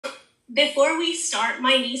Before we start,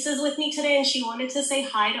 my niece is with me today and she wanted to say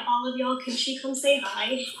hi to all of y'all. Can she come say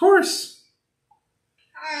hi? Of course.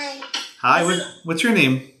 Hi. Hi, what's your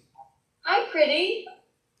name? Hi, pretty.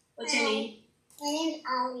 What's your name? My name's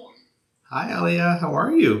Alia. Hi, Alia. How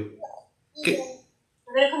are you? Good.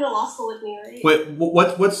 You're going to come to law school with me, right? Wait,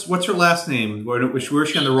 what's her last name? Where's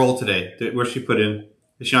she on the roll today? Where's she put in?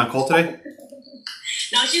 Is she on call today?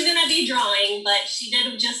 No, she's going to be drawing, but she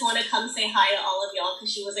did just want to come say hi to all of y'all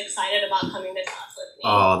because she was excited about coming to class with me.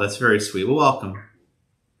 Oh, that's very sweet. Well, welcome.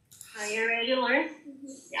 Are you ready to learn?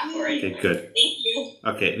 Yeah, we're ready. Okay, good. Thank you.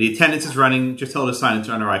 Okay, the attendance is running. Just tell her to sign and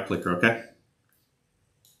turn her right clicker, okay?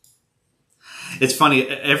 It's funny,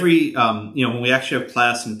 when we actually have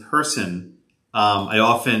class in person, I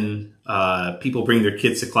often, people bring their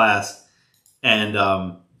kids to class, and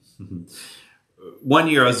one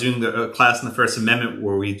year I was doing the class in the First Amendment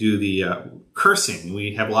where we do the cursing.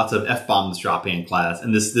 We have lots of F-bombs dropping in class,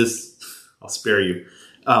 and this, I'll spare you.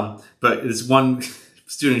 But this one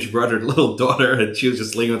student, she brought her little daughter, and she was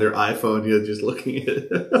just laying with her iPhone, just looking at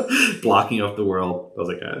it, blocking off the world. I was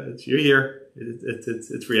like, you're here.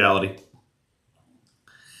 It's reality.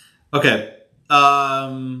 Okay.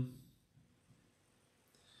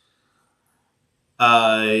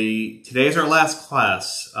 Today's our last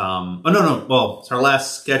class. Well, it's our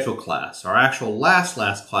last scheduled class. Our actual last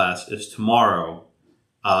class is tomorrow.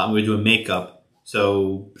 I'm going to do a makeup.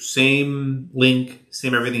 So same link,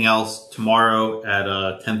 same everything else. Tomorrow at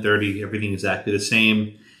 10:30, everything exactly the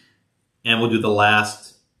same. And we'll do the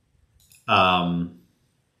last.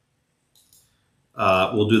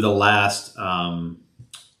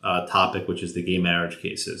 Topic, which is the gay marriage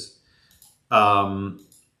cases.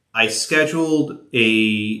 I scheduled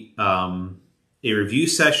a review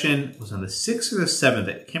session. It was on the 6th or the 7th.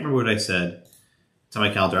 I can't remember what I said. It's on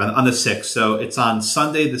my calendar. On the 6th. So it's on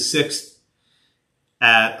Sunday the 6th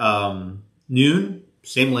at noon.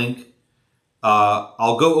 Same link.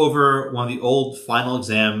 I'll go over one of the old final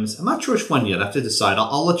exams. I'm not sure which one yet. I have to decide.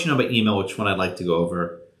 I'll let you know by email which one I'd like to go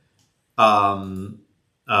over. To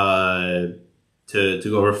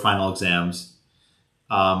go over final exams.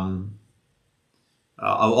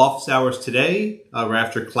 Office hours today, right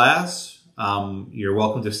after class. You're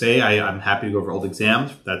welcome to stay. I'm happy to go over old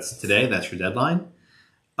exams. That's today. That's your deadline.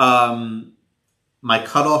 My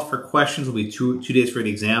cutoff for questions will be two days for the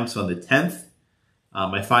exam, so on the 10th.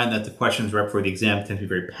 I find that the questions right before the exam tend to be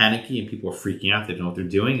very panicky and people are freaking out. They don't know what they're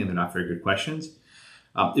doing and they're not very good questions.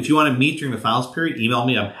 If you want to meet during the finals period, email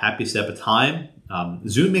me. I'm happy to set up a time.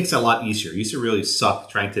 Zoom makes it a lot easier. It used to really suck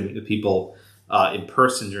trying to meet with people in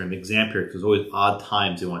person during the exam period because there's always odd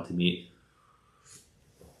times they want to meet.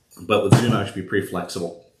 But with Zoom, I should be pretty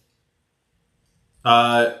flexible.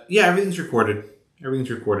 Yeah, everything's recorded. Everything's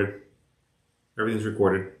recorded. Everything's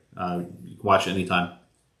recorded. You can watch it anytime.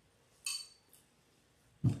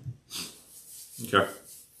 Okay.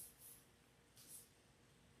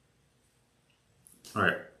 All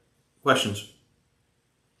right. Questions?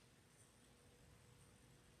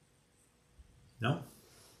 No?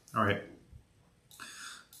 All right.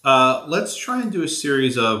 Let's try and do a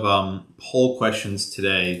series of poll questions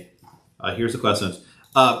today. Here's the questions.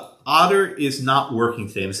 Otter is not working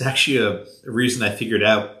today. It's actually a reason I figured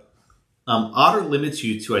out. Otter limits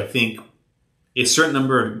you to, I think, a certain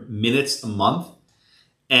number of minutes a month.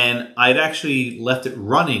 And I'd actually left it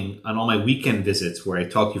running on all my weekend visits where I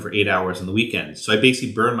talk to you for 8 hours on the weekend. So I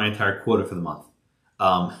basically burned my entire quota for the month.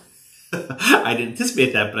 I didn't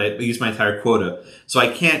anticipate that, but I used my entire quota. So I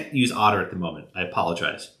can't use Otter at the moment. I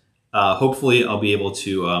apologize. Hopefully I'll be able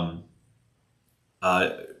to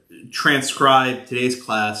transcribe today's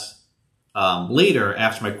class later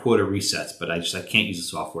after my quota resets, but I can't use the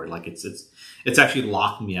software. Like it's actually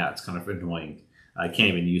locking me out. It's kind of annoying. I can't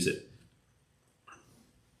even use it.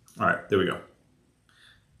 All right, there we go.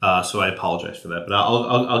 So I apologize for that, but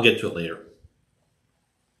I'll get to it later.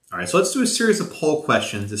 All right, so let's do a series of poll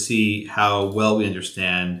questions to see how well we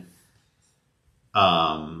understand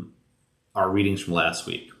our readings from last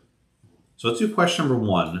week. So let's do question number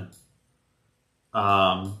 1.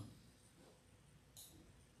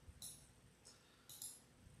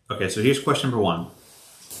 Okay, so here's question number 1.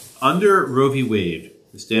 Under Roe v. Wade,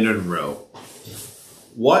 the standard in Roe,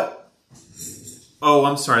 what... Oh,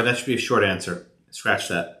 I'm sorry, that should be a short answer. Scratch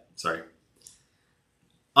that. Sorry.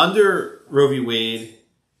 Under Roe v. Wade,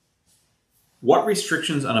 what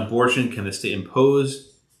restrictions on abortion can the state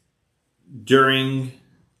impose during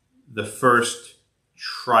the first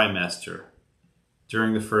trimester,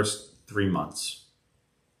 during the first 3 months?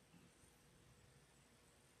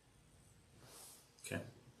 Okay.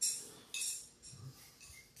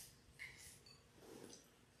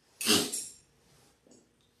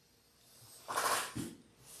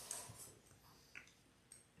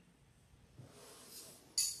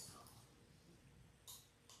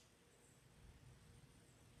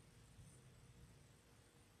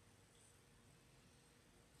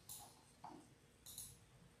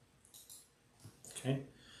 Okay.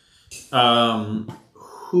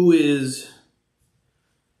 Who is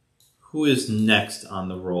next on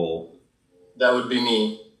the roll? That would be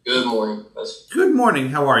me. Good morning, Professor. Good morning.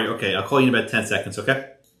 How are you? Okay, I'll call you in about 10 seconds,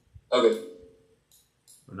 okay? Okay.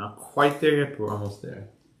 We're not quite there yet, but we're almost there.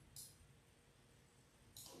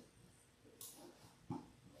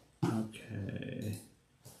 Okay.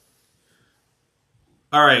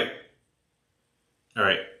 All right.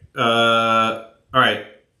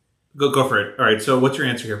 Go for it. All right, so what's your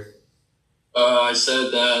answer here? I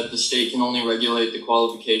said that the state can only regulate the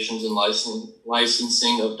qualifications and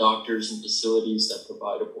licensing of doctors and facilities that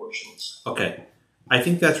provide abortions. Okay. I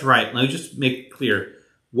think that's right. Let me just make it clear.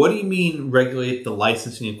 What do you mean regulate the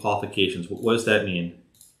licensing and qualifications? What does that mean?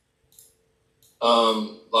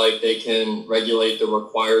 Like they can regulate the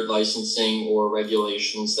required licensing or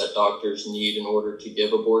regulations that doctors need in order to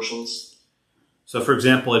give abortions. So, for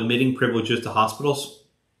example, admitting privileges to hospitals?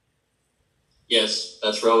 Yes,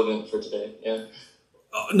 that's relevant for today, yeah.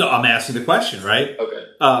 No, I'm asking the question, right? Okay.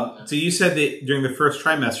 So you said that during the first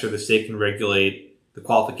trimester, the state can regulate the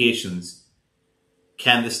qualifications.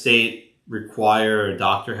 Can the state require a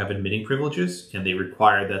doctor have admitting privileges? Can they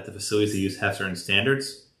require that the facilities they use have certain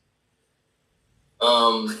standards?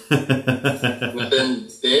 Within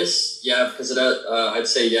this, yeah, because I'd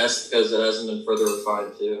say yes, because it hasn't been further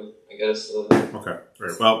refined too, I guess. Okay, all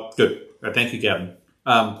right. Well, good. Thank you, Gavin.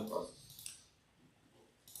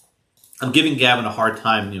 I'm giving Gavin a hard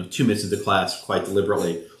time, 2 minutes into class, quite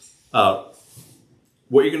deliberately. What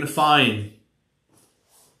you're going to find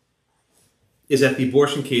is that the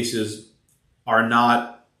abortion cases are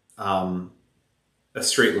not a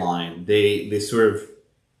straight line. They sort of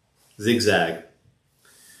zigzag.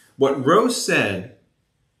 What Rose said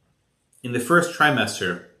in the first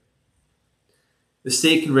trimester, the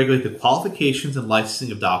state can regulate the qualifications and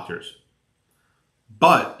licensing of doctors.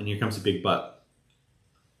 But, and here comes the big but,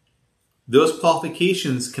 those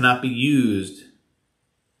qualifications cannot be used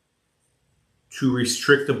to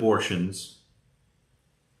restrict abortions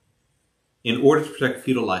in order to protect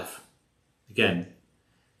fetal life. Again,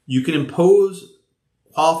 you can impose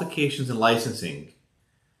qualifications and licensing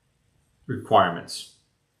requirements,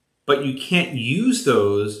 but you can't use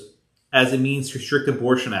those as a means to restrict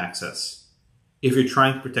abortion access if you're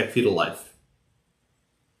trying to protect fetal life.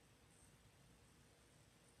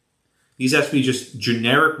 These have to be just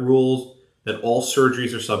generic rules that all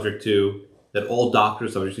surgeries are subject to, that all doctors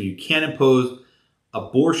are subject to. You can't impose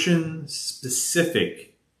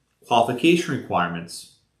abortion-specific qualification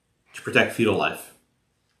requirements to protect fetal life.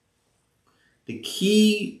 The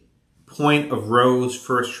key point of Roe's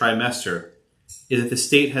first trimester is that the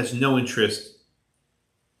state has no interest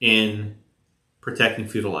in protecting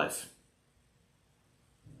fetal life.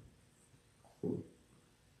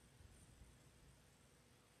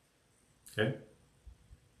 Okay?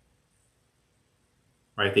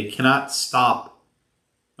 Right? They cannot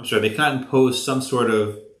they cannot impose some sort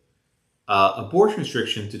of abortion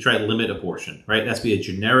restriction to try to limit abortion, right? It has to be a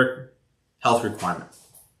generic health requirement.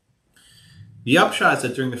 The upshot is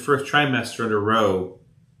that during the first trimester under Roe,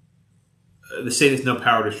 the state has no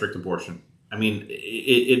power to restrict abortion. I mean,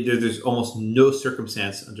 there's almost no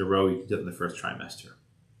circumstance under Roe you can do it in the first trimester.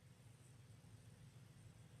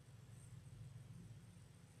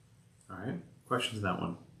 All right, questions on that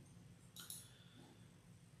one?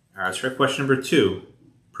 All right, let's try question number 2.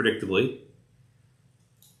 Predictably,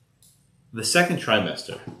 the second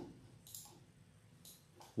trimester.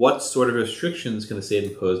 What sort of restrictions can the state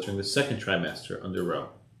impose during the second trimester under Roe?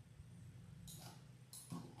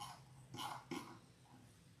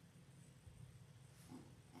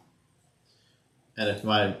 And if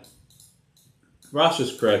my roster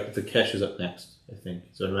is correct, the Kesh is up next, I think.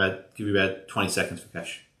 So I'm going to give you about 20 seconds for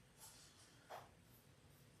Kesh.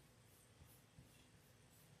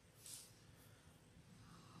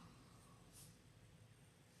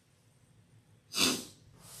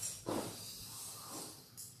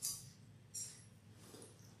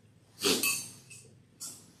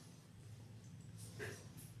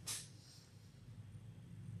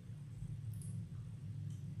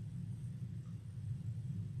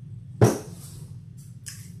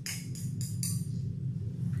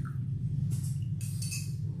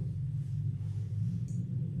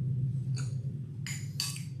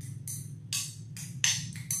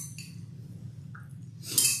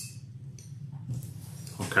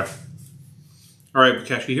 Okay. All right,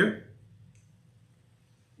 Prakash, you here?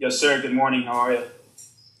 Yes, sir. Good morning. How are you?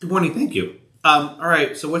 Good morning. Thank you. All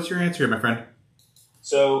right. So what's your answer here, my friend?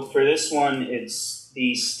 So for this one, it's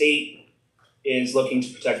the state is looking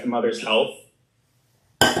to protect the mother's health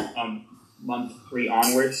month 3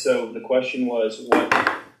 onwards. So the question was, what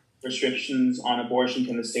restrictions on abortion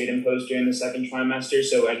can the state impose during the second trimester?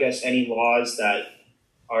 So I guess any laws that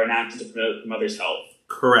are enacted to promote the mother's health.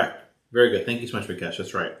 Correct. Very good. Thank you so much, Vikesh.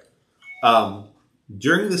 That's right.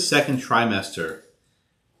 During the second trimester,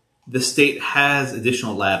 the state has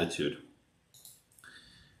additional latitude.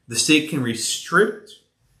 The state can restrict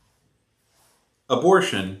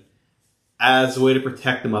abortion as a way to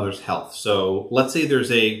protect the mother's health. So let's say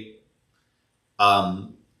there's a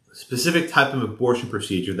specific type of abortion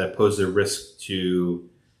procedure that poses a risk to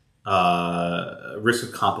risk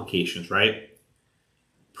of complications, right?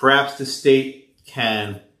 Perhaps the state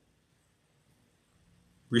can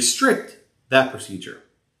restrict that procedure,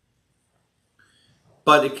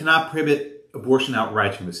 but it cannot prohibit abortion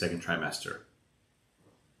outright during the second trimester,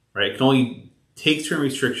 right? It can only take certain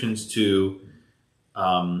restrictions to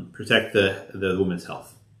protect the woman's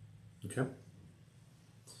health. Okay.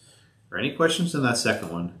 Are any questions on that second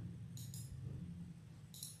one?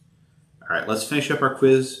 All right, let's finish up our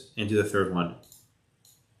quiz and do the third one.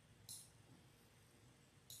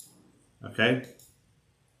 Okay.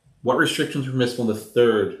 What restrictions are permissible in the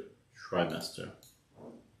third trimester?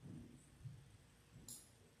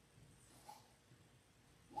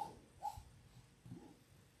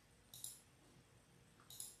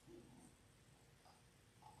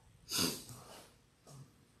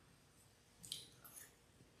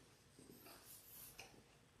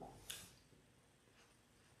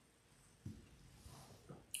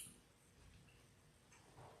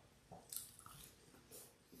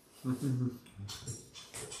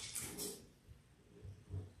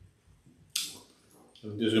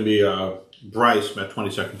 There's going to be Bryce, about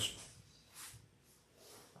 20 seconds.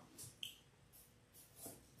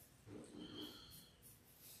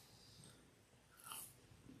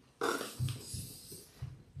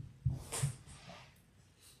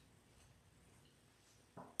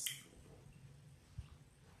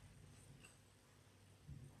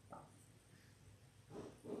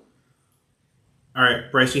 All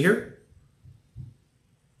right, Bryce, you here?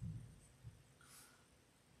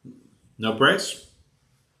 No, Bryce?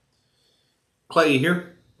 Clay, you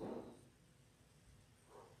here?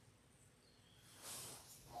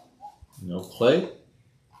 No, Clay?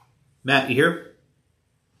 Matt, you here?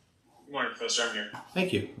 Good morning, Professor. I'm here.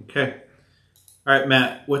 Thank you. Okay. All right,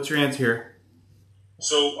 Matt, what's your answer here?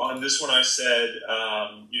 So on this one, I said,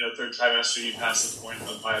 third trimester, you pass the point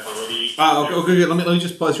of viability. Okay. Let me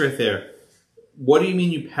just pause right there. What do you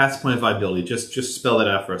mean you pass the point of viability? Just spell that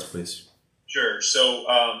out for us, please. Sure. So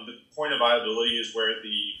the point of viability is where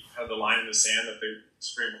the line in the sand that the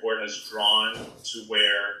Supreme Court has drawn to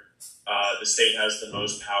where the state has the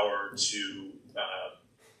most power to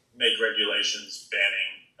make regulations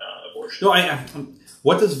banning abortion. No,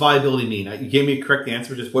 what does viability mean? You gave me a correct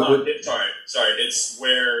answer. Just what? Sorry. It's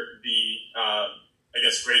where the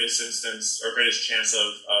greatest instance or greatest chance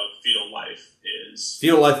of fetal life is.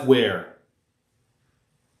 Fetal life where?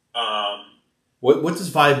 What does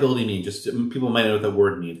viability mean? Just people might know what that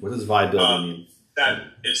word means. What does viability mean? That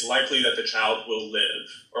it's likely that the child will live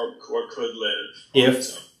or could live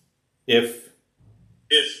if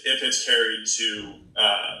it's carried to.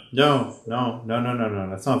 No.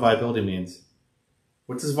 That's not what viability means.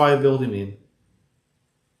 What does viability mean?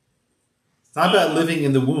 It's not about living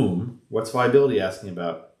in the womb. What's viability asking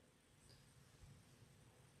about?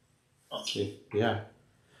 Okay. Yeah.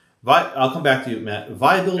 I'll come back to you, Matt.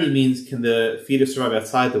 Viability means can the fetus survive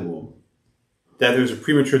outside the womb? That there's a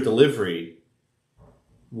premature delivery.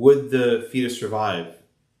 Would the fetus survive?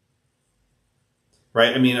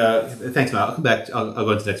 Right? I mean, thanks, Matt. I'll come back. I'll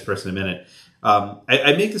go into the next person in a minute.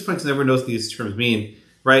 I make this point because everyone knows what these terms mean.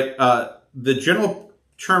 Right? The general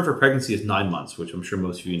term for pregnancy is 9 months, which I'm sure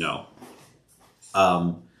most of you know.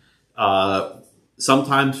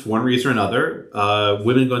 Sometimes, for one reason or another,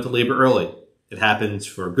 women go into labor early. It happens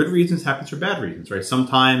for good reasons, happens for bad reasons, right?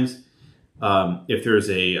 Sometimes, if there's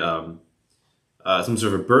some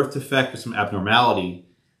sort of a birth defect or some abnormality,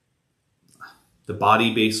 the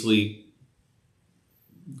body basically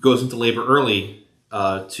goes into labor early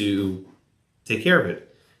to take care of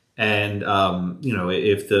it. And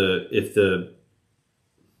if the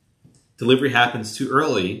delivery happens too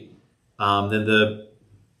early, then the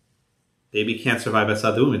baby can't survive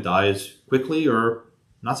outside the womb. It dies quickly or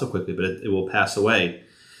not so quickly, but it will pass away.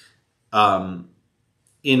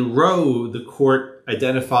 In Roe, the court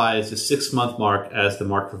identifies the 6-month mark as the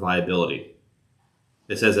mark for viability.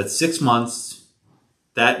 It says at 6 months,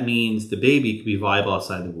 that means the baby could be viable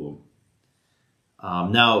outside the womb.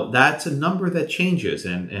 Now, that's a number that changes.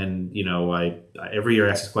 And I every year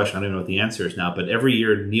I ask this question. I don't know what the answer is now, but every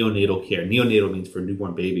year neonatal care. Neonatal means for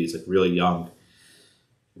newborn babies, like really young.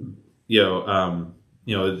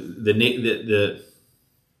 the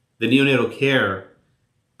neonatal care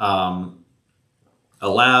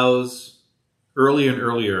allows earlier and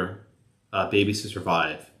earlier babies to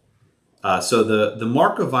survive. So the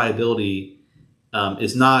mark of viability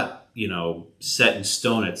is not, set in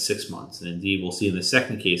stone at 6 months. And indeed, we'll see in the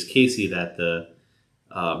second case, Casey, that the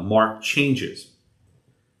mark changes,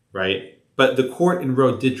 right? But the court in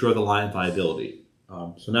Roe did draw the line of viability.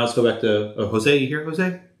 So now let's go back to Jose. You here,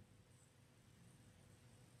 Jose?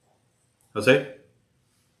 Jose?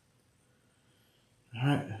 All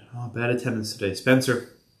right. Oh, bad attendance today. Spencer.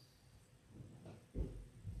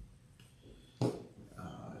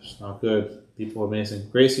 It's not good. People are amazing.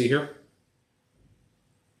 Grace, you here?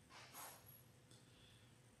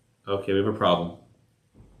 Okay, we have a problem.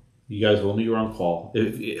 You guys will know you're on call.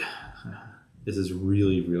 This is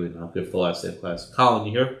really, really not good for the last day of class. Colin,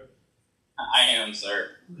 you here? I am,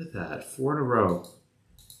 sir. Look at that. 4 in a row.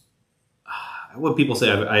 What people say,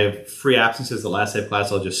 I have free absences the last day of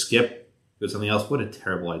class, I'll just skip, do something else. What a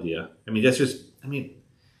terrible idea. I mean, that's just, I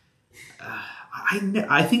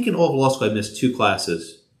think in all of law school I missed 2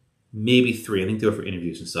 classes, maybe 3. I think they were for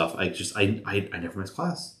interviews and stuff. I never missed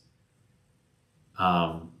class.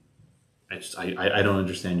 I don't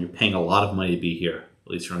understand. You're paying a lot of money to be here.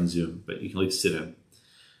 At least you're on Zoom, but you can at least sit in.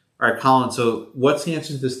 All right, Colin, so what's the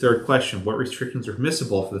answer to this third question? What restrictions are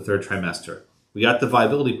permissible for the third trimester? We got the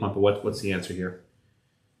viability point, but what's the answer here?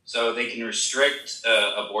 So they can restrict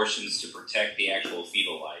abortions to protect the actual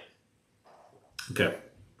fetal life. Okay.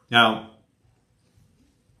 Now,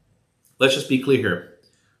 let's just be clear here.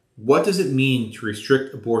 What does it mean to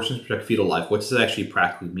restrict abortions to protect fetal life? What does it actually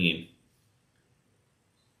practically mean?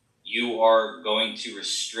 You are going to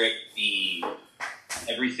restrict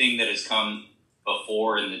everything that has come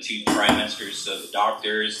before in the 2 trimesters, so the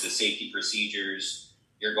doctors, the safety procedures.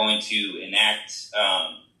 You're going to enact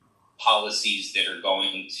policies that are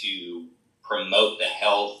going to promote the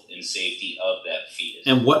health and safety of that fetus.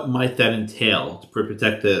 And what might that entail to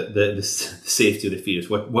protect the safety of the fetus?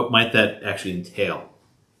 What might that actually entail?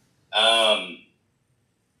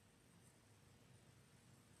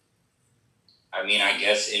 I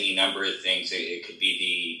guess any number of things. It could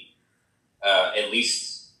be at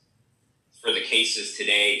least for the cases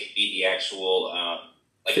today, it could be the actual,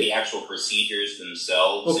 the actual procedures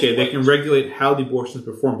themselves. Okay, they can regulate how the abortion is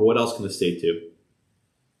performed, but what else can the state do?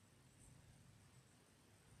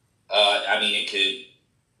 It could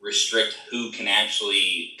restrict who can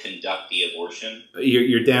actually conduct the abortion.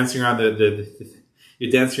 You're dancing around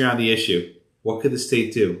you're dancing around the issue. What could the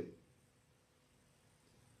state do?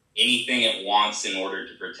 Anything it wants in order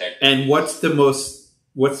to protect. And what's the most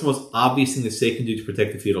obvious thing the state can do to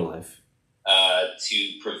protect the fetal life?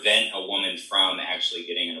 To prevent a woman from actually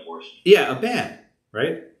getting an abortion. Yeah, a ban,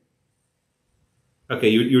 right? Okay,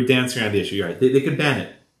 you're dancing around the issue. You're right. They could ban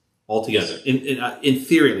it altogether. Yes, in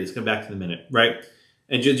theory, at least. Come back to the minute, right?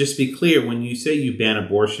 And just to be clear, when you say you ban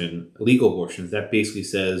abortion, illegal abortions, that basically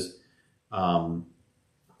says a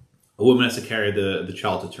woman has to carry the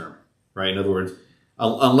child to term, right? In other words,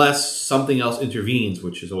 unless something else intervenes,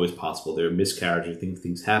 which is always possible, there are miscarriages,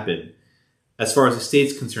 things happen. As far as the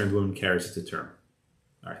state's concerned, the woman carries it to term.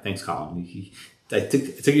 All right, thanks, Colin. It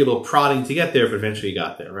took you a little prodding to get there, but eventually you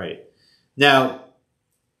got there, right? Now,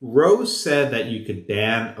 Rose said that you could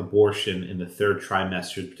ban abortion in the 3rd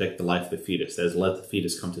trimester to protect the life of the fetus, that is, let the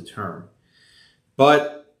fetus come to term.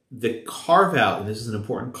 But the carve-out, and this is an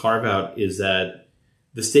important carve-out, is that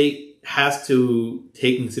the state has to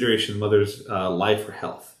take into consideration the mother's life or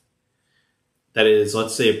health. That is,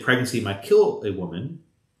 let's say a pregnancy might kill a woman,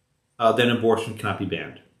 then abortion cannot be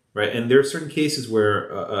banned, right? And there are certain cases where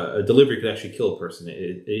a delivery could actually kill a person.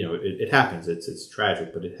 It happens. It's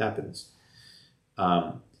tragic, but it happens.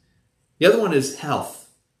 The other one is health,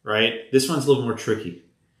 right? This one's a little more tricky.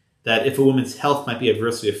 That if a woman's health might be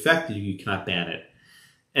adversely affected, you cannot ban it.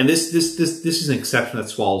 And this is an exception that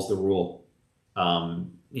swallows the rule.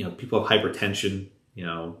 People have hypertension,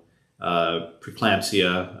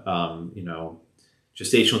 preeclampsia,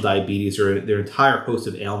 gestational diabetes, or their entire host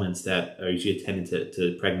of ailments that are usually attendant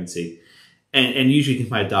to pregnancy. And usually you can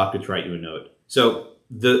find a doctor to write you a note. So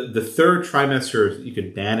the 3rd trimester, you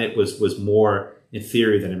could ban it, was more in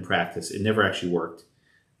theory than in practice. It never actually worked.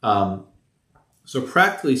 So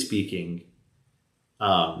practically speaking,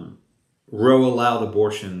 Roe allowed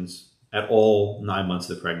abortions at all 9 months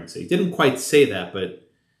of the pregnancy. It didn't quite say that, but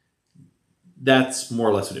that's more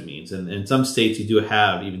or less what it means. And in some states, you do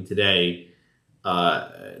have, even today,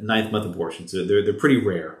 9th month abortions. They're pretty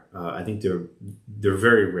rare. I think they're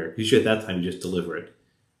very rare. Usually at that time, you just deliver it.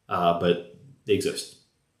 But they exist.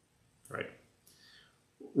 Right.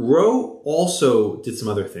 Roe also did some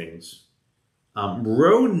other things.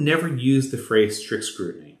 Roe never used the phrase strict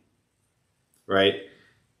scrutiny, right?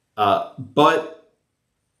 But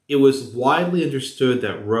it was widely understood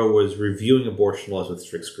that Roe was reviewing abortion laws with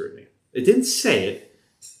strict scrutiny. It didn't say it.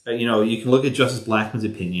 You can look at Justice Blackmun's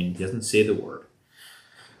opinion. He doesn't say the word.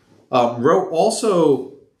 Roe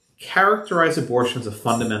also characterized abortion as a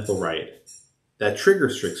fundamental right that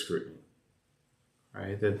triggers strict scrutiny,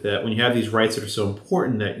 right? That when you have these rights that are so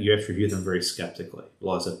important that you have to review them very skeptically,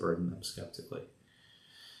 laws that burden them skeptically.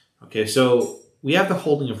 Okay, so we have the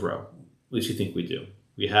holding of Roe. At least you think we do.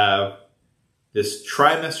 We have this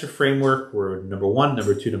trimester framework where number 1,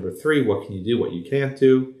 number 2, number 3, what can you do, what you can't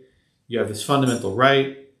do. You have this fundamental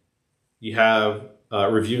right. You have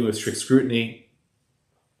reviewing with strict scrutiny.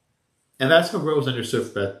 And that's how Roe was understood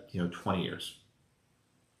for about 20 years.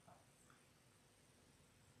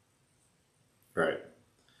 Right.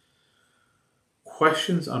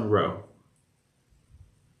 Questions on Roe?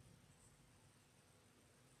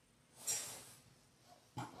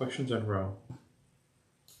 Questions on Roe?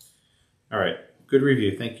 All right. Good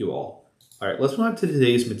review. Thank you all. All right. Let's move on to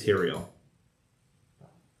today's material.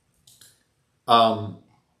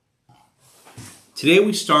 Today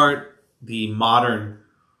we start the modern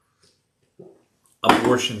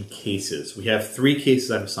abortion cases. We have 3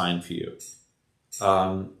 cases I've assigned for you.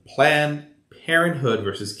 Planned Parenthood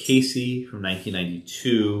versus Casey from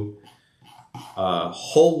 1992.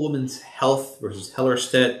 Whole Woman's Health versus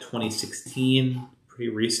Hellerstedt 2016. Pretty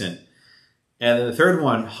recent. And then the third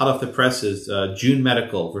one, hot off the press, is June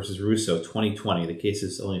Medical versus Russo 2020. The case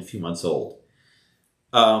is only a few months old.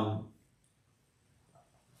 I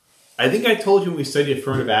think I told you when we studied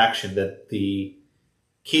affirmative action that the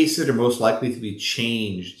cases that are most likely to be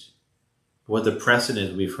changed, what the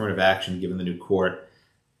precedent will be affirmative action given the new court.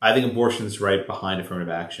 I think abortion is right behind affirmative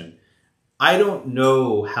action. I don't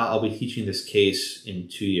know how I'll be teaching this case in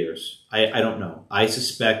 2 years. I don't know. I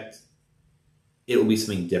suspect it will be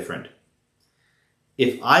something different.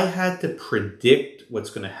 If I had to predict what's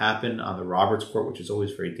going to happen on the Roberts Court, which is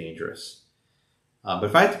always very dangerous, but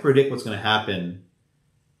if I had to predict what's going to happen,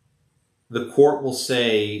 the court will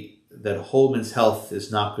say that whole woman's health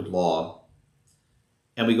is not good law,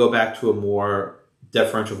 and we go back to a more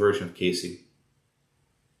deferential version of Casey.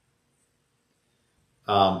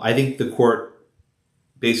 I think the court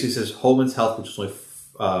basically says whole woman's health, which was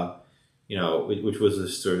only, which was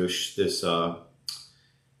this sort of this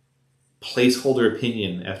placeholder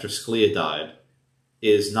opinion after Scalia died,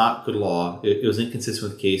 is not good law. It was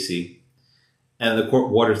inconsistent with Casey. And the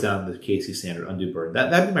court waters down the Casey standard, undue burden.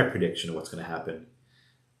 That'd be my prediction of what's going to happen.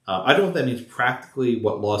 I don't know if that means practically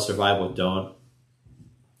what laws survive, what don't.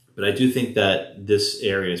 But I do think that this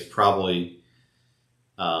area is probably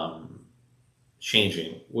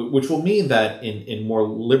changing, which will mean that in more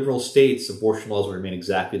liberal states, abortion laws will remain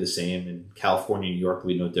exactly the same. In California, New York, will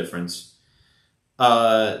be no difference.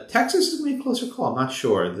 Texas is going to be a closer call. I'm not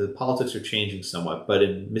sure. The politics are changing somewhat. But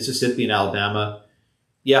in Mississippi and Alabama,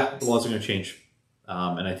 yeah, the laws are going to change.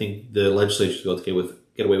 And I think the legislature will be able to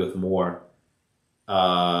get away with more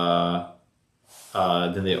than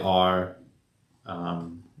they are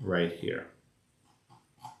right here.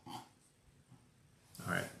 All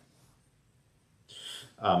right.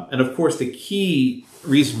 And of course, the key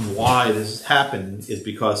reason why this has happened is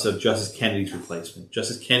because of Justice Kennedy's replacement.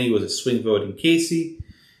 Justice Kennedy was a swing vote in Casey.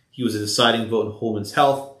 He was a deciding vote in whole woman's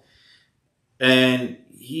health. And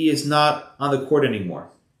he is not on the court anymore.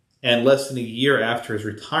 And less than a year after his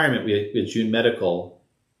retirement, we had June Medical,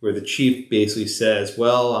 where the chief basically says,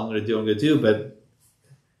 well, I'm going to do, but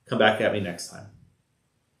come back at me next time.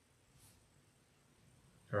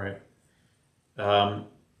 All right.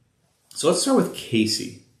 So let's start with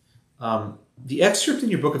Casey. The excerpt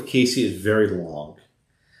in your book of Casey is very long.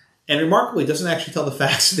 And remarkably, it doesn't actually tell the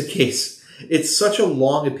facts of the case. It's such a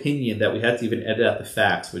long opinion that we had to even edit out the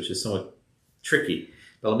facts, which is somewhat tricky.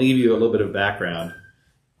 But let me give you a little bit of background.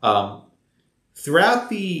 Throughout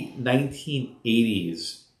the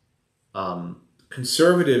 1980s,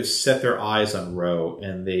 conservatives set their eyes on Roe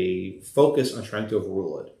and they focused on trying to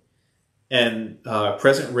overrule it. And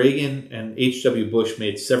President Reagan and H.W. Bush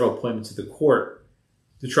made several appointments to the court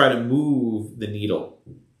to try to move the needle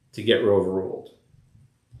to get Roe overruled.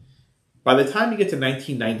 By the time you get to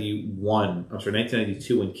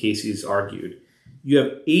 1992, when Casey is argued, you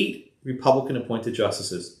have 8 Republican appointed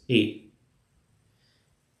justices, 8.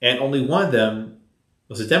 And only one of them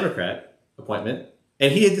was a Democrat appointment,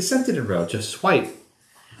 and he had dissented in Roe, Justice White.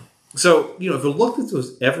 So, if it looked like there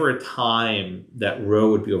was ever a time that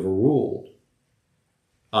Roe would be overruled,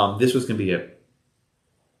 this was going to be it.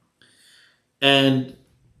 And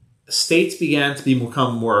states began to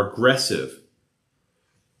become more aggressive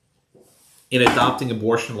in adopting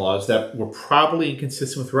abortion laws that were probably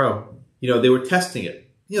inconsistent with Roe. They were testing it.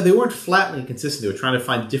 They weren't flatly inconsistent. They were trying to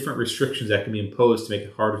find different restrictions that can be imposed to make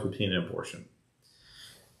it harder to obtain an abortion.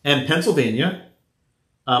 And Pennsylvania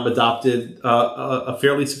adopted a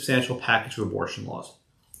fairly substantial package of abortion laws.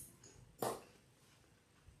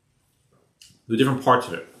 The different parts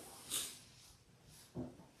of it.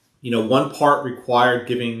 One part required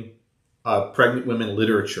giving pregnant women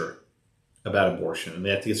literature about abortion, and they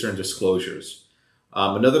had to get certain disclosures.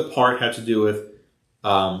 Another part had to do with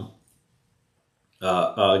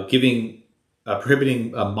prohibiting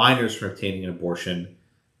minors from obtaining an abortion,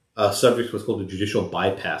 subject to what's called a judicial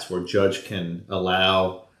bypass, where a judge can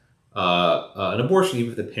allow an abortion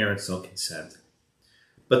even if the parents don't consent.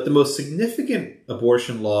 But the most significant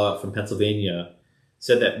abortion law from Pennsylvania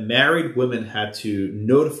said that married women had to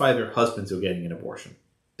notify their husbands they were getting an abortion.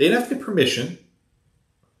 They didn't have to get permission.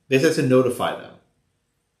 They just had to notify them.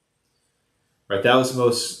 Right? That was the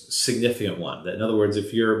most significant one. That, in other words,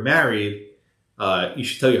 if you're married, you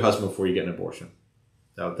should tell your husband before you get an abortion.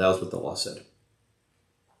 That was what the law said.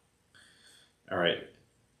 All right.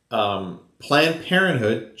 Planned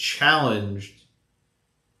Parenthood challenged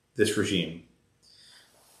this regime.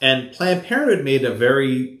 And Planned Parenthood made a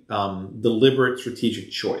very deliberate strategic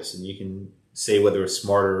choice. And you can say whether it's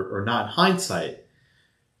smarter or not in hindsight.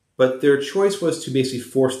 But their choice was to basically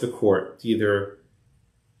force the court to either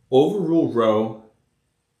overrule Roe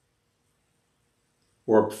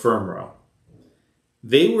or affirm Roe.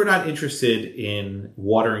 They were not interested in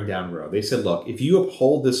watering down Roe. They said, look, if you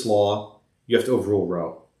uphold this law, you have to overrule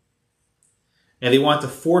Roe. And they wanted to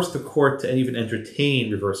force the court to even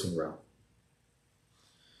entertain reversing Roe.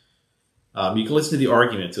 You can listen to the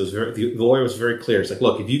arguments. The lawyer was very clear. It's like,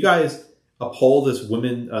 look, if you guys uphold this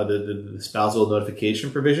the spousal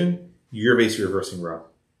notification provision, you're basically reversing Roe.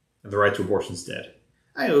 And the right to abortion is dead.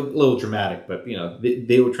 I know, a little dramatic, but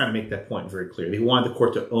they were trying to make that point very clear. They wanted the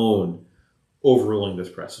court to own overruling this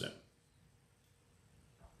precedent.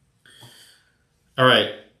 All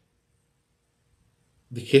right.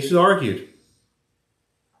 The case was argued.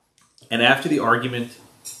 And after the argument,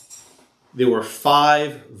 there were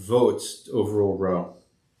 5 votes to overrule Roe.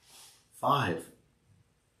 5.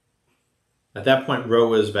 At that point, Roe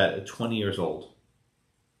was about 20 years old.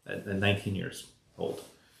 At 19 years old.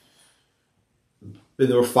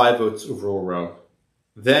 There were 5 votes to overrule Roe.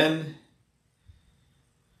 Then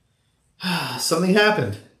something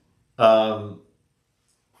happened.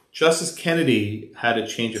 Justice Kennedy had a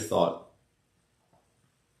change of thought.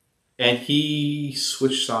 And he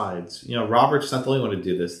switched sides. Robert's not the only one to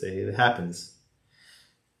do this. It happens.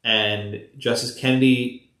 And Justice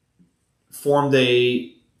Kennedy formed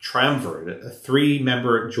a triumvirate, a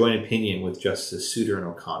 3-member joint opinion with Justice Souter and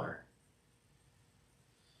O'Connor.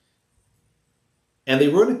 And they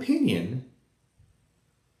wrote an opinion,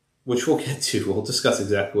 which we'll get to. We'll discuss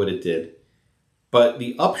exactly what it did. But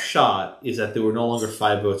the upshot is that there were no longer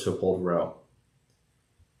 5 votes to uphold Roe.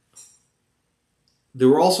 There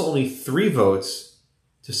were also only 3 votes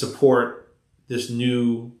to support this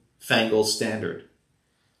new fangled standard.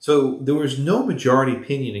 So there was no majority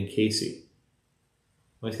opinion in Casey.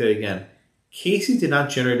 Let me say that again. Casey did not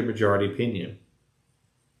generate a majority opinion.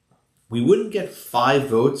 We wouldn't get 5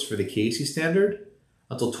 votes for the Casey standard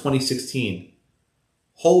until 2016.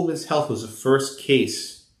 Whole Women's Health was the first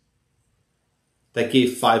case that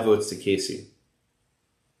gave 5 votes to Casey.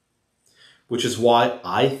 Which is why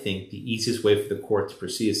I think the easiest way for the court to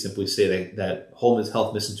proceed is simply say that Whole Women's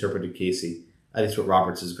Health misinterpreted Casey. I think that's what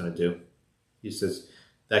Roberts is going to do. He says,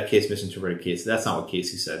 that case misinterpreted Casey. That's not what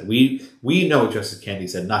Casey said. We know what Justice Kennedy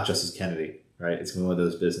said, not Justice Kennedy. Right? It's one of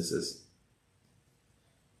those businesses.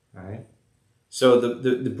 All right. So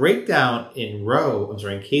the breakdown in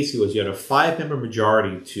in Casey was you had a 5-member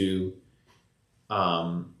majority to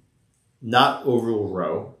not overrule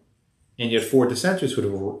Roe, and you had 4 dissenters who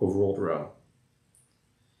would have overruled Roe.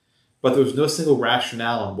 But there was no single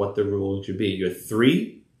rationale on what the ruling should be. You had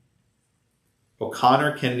 3,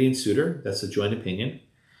 O'Connor, Kennedy, and Souter. That's a joint opinion.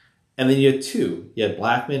 And then you had 2. You had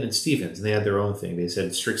Blackmun and Stevens, and they had their own thing. They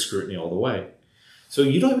said strict scrutiny all the way. So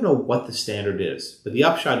you don't even know what the standard is. But the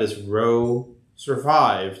upshot is Roe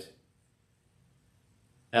survived,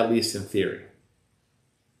 at least in theory.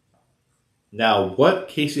 Now, what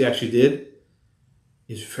Casey actually did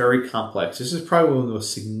is very complex. This is probably one of the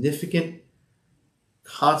most significant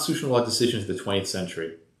constitutional law decisions of the 20th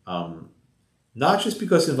century. Not just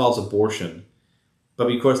because it involves abortion, but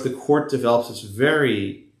because the court develops this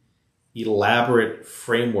very elaborate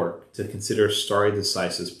framework to consider stare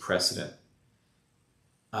decisis precedent.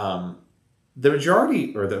 The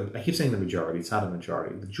majority, I keep saying the majority, it's not a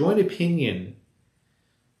majority. The joint opinion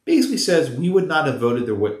basically says we would not have voted in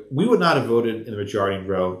the majority in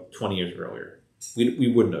Roe 20 years earlier.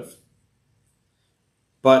 We wouldn't have.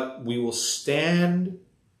 But we will stand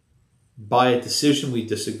by a decision we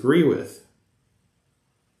disagree with,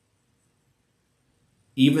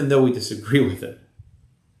 even though we disagree with it,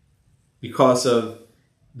 because of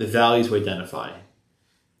the values we identify.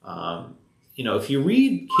 If you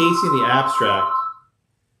read Casey in the abstract,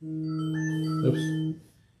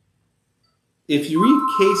 if you read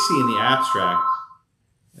Casey in the abstract,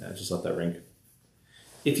 just let that ring.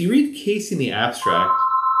 If you read Casey in the abstract,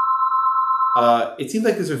 it seems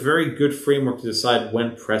like there's a very good framework to decide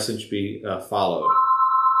when precedent should be followed.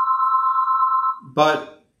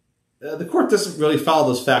 But the court doesn't really follow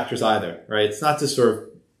those factors either, right? It's not this sort of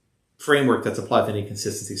framework that's applied to any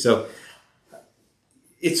consistency. So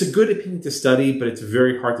it's a good opinion to study, but it's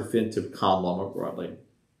very hard to fit into ConLaw more broadly.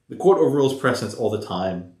 The court overrules precedents all the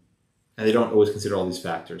time, and they don't always consider all these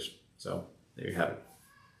factors. So there you have it.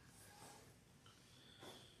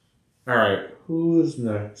 All right, who's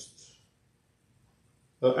next?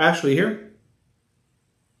 Oh, Ashley here?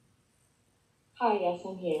 Hi, yes,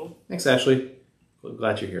 I'm here. Thanks, Ashley.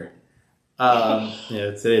 Glad you're here. I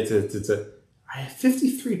have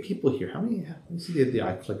 53 people here. How many? Let me see the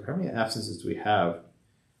iClicker. How many absences do we have?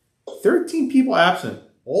 13 people absent,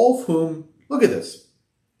 all of whom, look at this.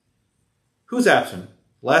 Who's absent?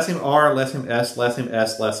 Last name R, last name S, last name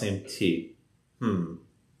S, last name T.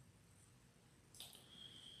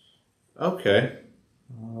 Okay.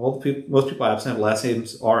 Most people absent have last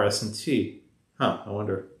names R, S, and T. I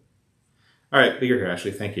wonder. All right, but you're here,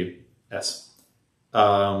 Ashley. Thank you. S.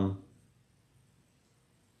 I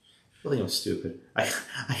think I'm stupid.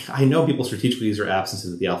 I know people strategically use their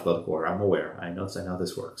absences at the alphabetical order. I'm aware. I know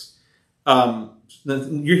this works.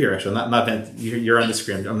 You're here, Ashley. I'm not venting. You're on the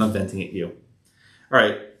screen. I'm not venting at you. All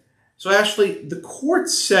right. So, Ashley, the court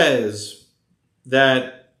says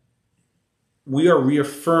that we are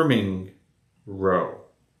reaffirming Roe.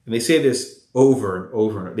 And they say this over and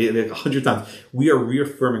over and over. They 100 times. We are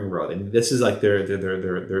reaffirming Roe. And this is like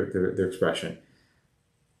their expression.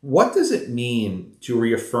 What does it mean to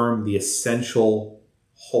reaffirm the essential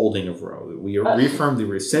holding of Roe? We reaffirm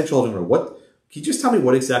the essential holding of Roe. Can you just tell me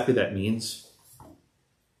what exactly that means?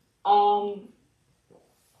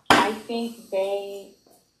 I think they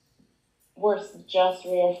were just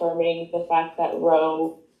reaffirming the fact that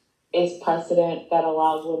Roe is precedent that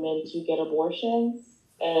allows women to get abortions,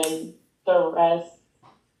 and the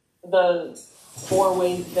 4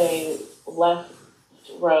 ways they left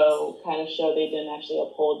Roe kind of show they didn't actually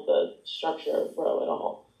uphold the structure of Roe at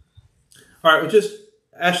all. All right,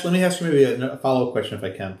 Ashley, let me ask you maybe a follow-up question if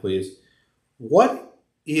I can, please. What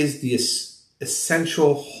is the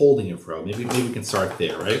essential holding of Roe? Maybe we can start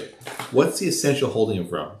there, right? What's the essential holding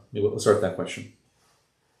of Roe? Maybe we'll start with that question.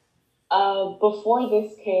 Before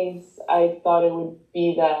this case, I thought it would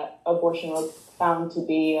be that abortion was found to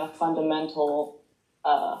be a fundamental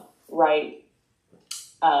right,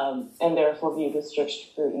 and therefore viewed with strict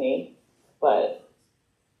scrutiny. But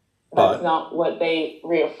that's not what they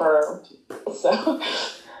reaffirmed. So,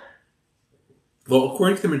 well,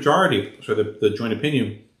 according to the majority, so the joint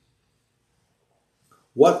opinion,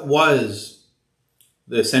 what was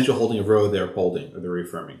the essential holding of Roe they're upholding or they're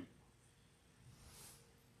reaffirming?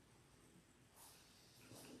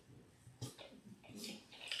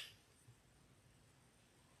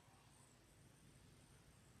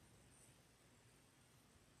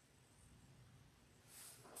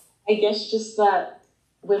 I guess just that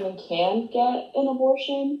women can get an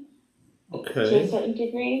abortion to a certain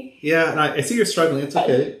degree. Yeah, and I see you're struggling. It's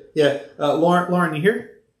okay. Yeah. Lauren, you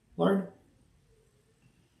here? Lauren?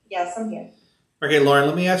 Yes, I'm here. Okay, Lauren,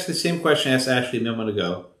 let me ask you the same question I asked Ashley a moment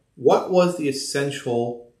ago. What was the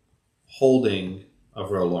essential holding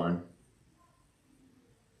of Roe, Lauren?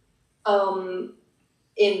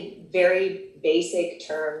 In very basic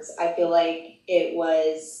terms, I feel like it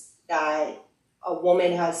was that a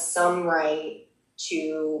woman has some right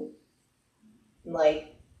to,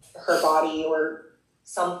 like, her body or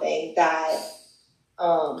something that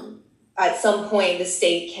at some point the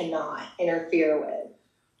state cannot interfere with.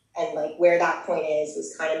 And, like, where that point is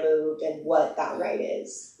was kind of moved, and what that right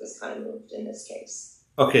is was kind of moved in this case.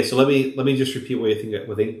 Okay, so let me just repeat what I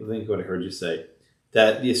think what I heard you say.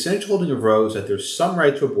 That the essential holding of Roe is that there's some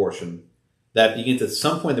right to abortion that begins at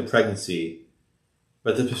some point in the pregnancy,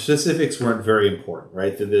 but the specifics weren't very important,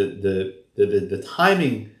 right? The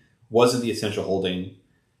timing wasn't the essential holding,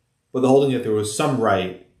 but the holding that there was some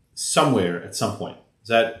right somewhere at some point. Is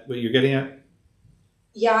that what you're getting at?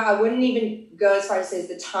 Yeah, I wouldn't even go as far as to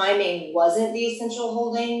say the timing wasn't the essential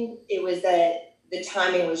holding. It was that the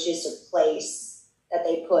timing was just a place that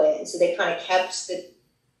they put. And so they kind of kept the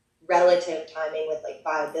relative timing with like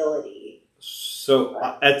viability. So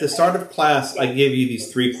at the start of class, I gave you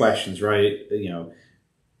these 3 questions, right? You know,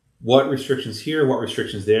 what restrictions here, what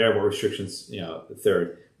restrictions there, what restrictions, you know, the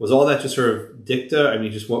third. Was all that just sort of dicta? I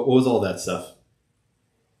mean, just what was all that stuff?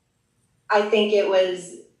 I think it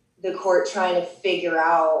was the court trying to figure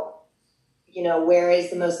out, you know, where is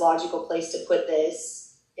the most logical place to put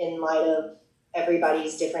this in light of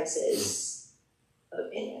everybody's differences of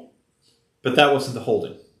opinion. But that wasn't the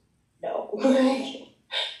holding. No.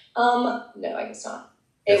 No, I guess not.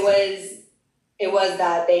 It was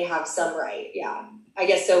that they have some right. Yeah. I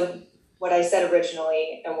guess so. What I said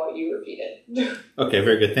originally and what you repeated. Okay,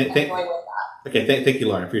 very good. Thank you,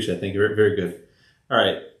 Lauren. I appreciate it. Thank you. Very, very good. All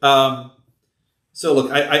right. So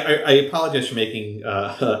look, I apologize for making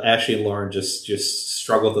Ashley and Lauren just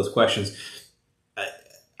struggle with those questions.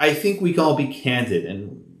 I think we can all be candid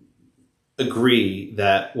and agree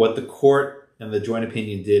that what the court and the joint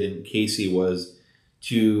opinion did in Casey was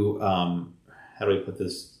to, how do I put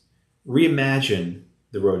this, reimagine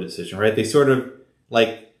the Roe decision, right? They sort of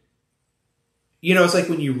like, you know, it's like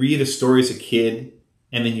when you read a story as a kid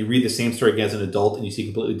and then you read the same story again as an adult and you see it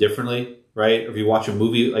completely differently, right? Or if you watch a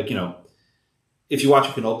movie, like, you know, if you watch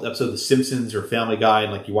like an old episode of The Simpsons or Family Guy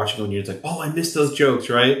and like you watch it and you're like, oh, I missed those jokes,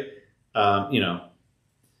 right? You know,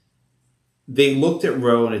 they looked at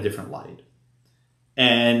Roe in a different light.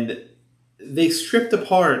 And they stripped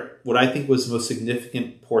apart what I think was the most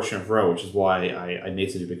significant portion of Roe, which is why I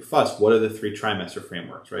made such a big fuss. What are the 3 trimester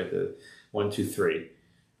frameworks, right? The 1, 2, 3.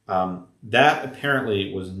 That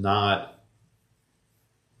apparently was not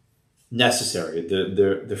necessary.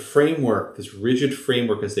 The framework, this rigid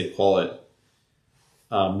framework as they call it,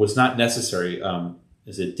 was not necessary.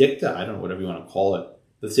 Is it dicta? I don't know, whatever you want to call it.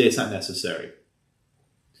 Let's say it's not necessary.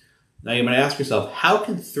 Now you might ask yourself, how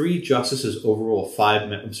can 3 justices overrule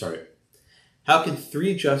how can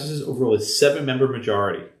 3 justices overrule a 7-member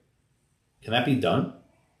majority? Can that be done?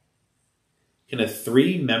 Can a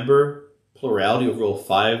 3-member plurality overrule a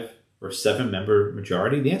 5 or 7-member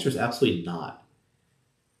majority? The answer is absolutely not.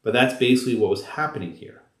 But that's basically what was happening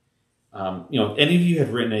here. You know, if any of you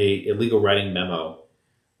had written a legal writing memo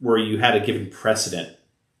where you had a given precedent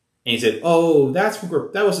and you said, oh, that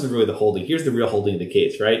wasn't really the holding. Here's the real holding of the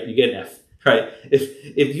case, right? You get an F, right?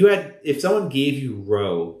 If someone gave you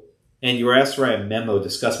Roe and you were asked to write a memo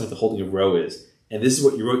discussing what the holding of Roe is, and this is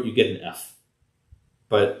what you wrote, you get an F.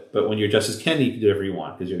 But when you're Justice Kennedy, you can do whatever you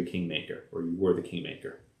want because you're the kingmaker, or you were the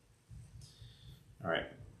kingmaker. All right.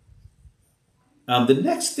 The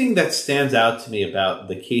next thing that stands out to me about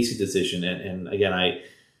the Casey decision, and again, I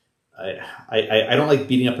don't like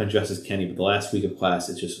beating up on Justice Kennedy, but the last week of class,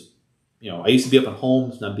 it's just, you know, I used to be up on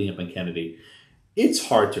Holmes, not beating up on Kennedy. It's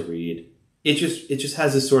hard to read. It just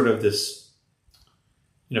has this sort of this,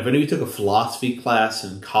 you know, if I knew you took a philosophy class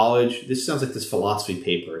in college, this sounds like this philosophy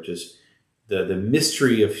paper, just the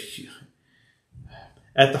mystery of,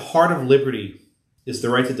 at the heart of liberty is the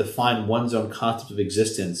right to define one's own concept of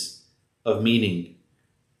existence, of meaning,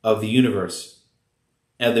 of the universe,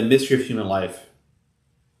 and the mystery of human life.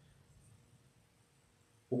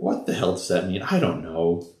 What the hell does that mean? I don't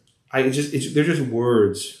know. They're just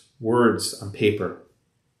words on paper.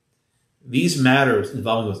 These matters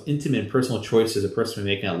involving those intimate and personal choices a person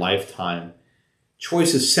may make in a lifetime,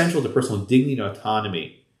 choices central to personal dignity and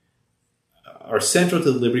autonomy, are central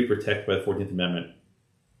to the liberty protected by the 14th Amendment.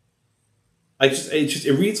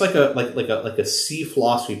 It reads like a C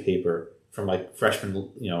philosophy paper from like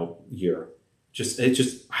freshman, you know, year.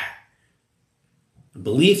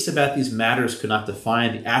 Beliefs about these matters could not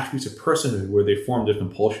define the attributes of personhood where they formed the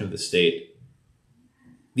compulsion of the state.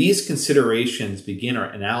 These considerations begin our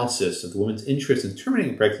analysis of the woman's interest in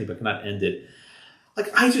terminating pregnancy but cannot end it.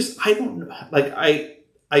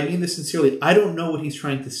 I mean this sincerely. I don't know what he's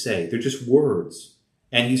trying to say. They're just words.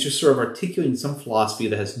 And he's just sort of articulating some philosophy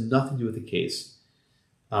that has nothing to do with the case.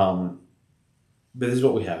 But this is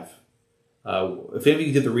what we have. If any of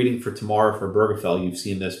you did the reading for tomorrow for Bergefell, you've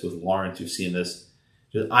seen this. With Lawrence, you've seen this.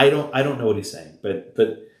 I don't know what he's saying. But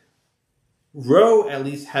Roe at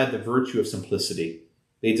least had the virtue of simplicity.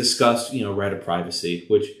 They discussed, you know, right of privacy,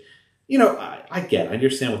 which, you know, I get. I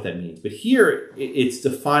understand what that means. But here, it's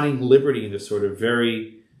defining liberty in this sort of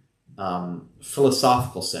very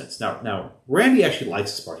philosophical sense. Now, Randy actually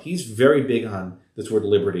likes this part. He's very big on this word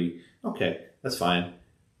liberty. Okay, that's fine.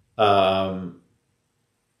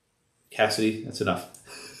 Cassidy, that's enough.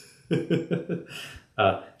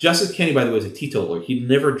 Justice Kennedy, by the way, was a teetotaler. He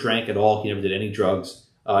never drank at all. He never did any drugs.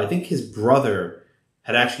 I think his brother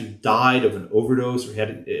had actually died of an overdose, or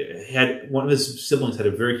had one of his siblings had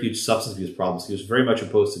a very huge substance abuse problem. So he was very much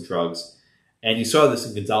opposed to drugs. And you saw this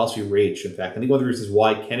in Gonzalez v. Raich. In fact, I think one of the reasons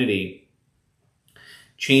why Kennedy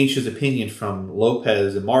changed his opinion from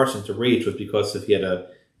Lopez and Morrison to Raich was because if he had a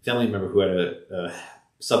family member who had a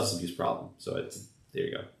substance abuse problem. So there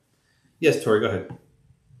you go. Yes, Tori, go ahead.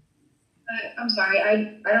 I'm sorry, I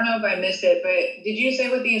don't know if I missed it, but did you say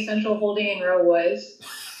what the essential holding in Roe was?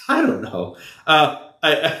 I don't know. I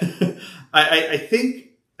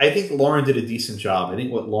think Lauren did a decent job. I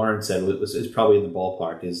think what Lauren said is probably in the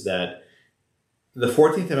ballpark, is that the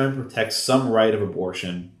 14th Amendment protects some right of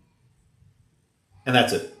abortion, and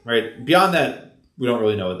that's it, right? Beyond that, we don't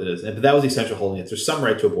really know what it is. But that was the essential holding. There's some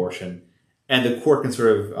right to abortion, and the court can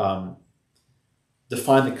sort of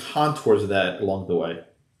define the contours of that along the way.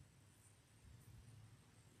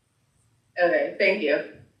 Okay, thank you.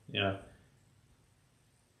 Yeah.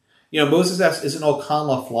 Moses asked, isn't all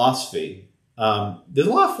ConLaw philosophy? There's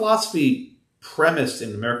a lot of philosophy premised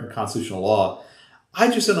in American constitutional law. I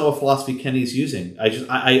just don't know what philosophy Kennedy's using. I just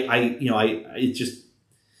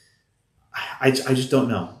don't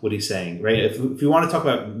know what he's saying, right? If you want to talk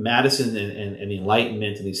about Madison and the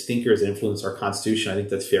Enlightenment and these thinkers that influence our Constitution, I think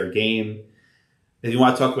that's fair game. If you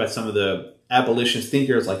want to talk about some of the abolitionist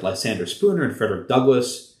thinkers like Lysander Spooner and Frederick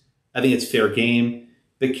Douglass, I think it's fair game.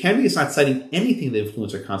 But Kennedy is not citing anything that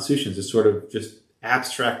influenced our constitutions. It's sort of just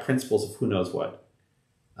abstract principles of who knows what.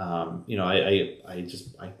 I don't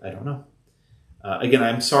know. Again,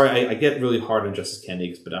 I'm sorry. I get really hard on Justice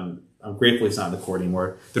Kennedy, but I'm grateful he's not in the court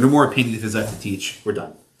anymore. There are no more opinions if he's left to teach. We're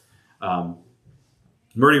done. I'm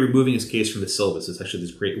already removing his case from the syllabus. It's actually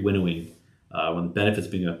this great winnowing. When the benefits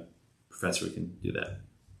of being a professor, we can do that.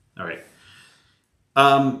 All right.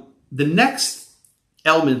 The next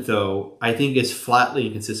element, though, I think is flatly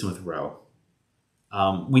inconsistent with Roe.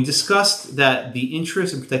 We discussed that the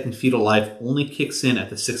interest in protecting fetal life only kicks in at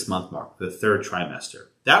the 6-month mark, the 3rd trimester.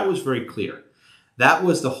 That was very clear. That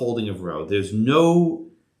was the holding of Roe.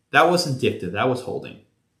 That wasn't dicta, that was holding.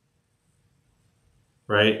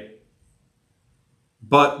 Right?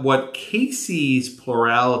 But what Casey's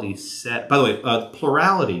plurality said, by the way,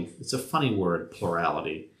 plurality, it's a funny word,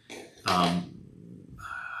 plurality. I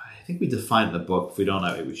think we defined in the book. If we don't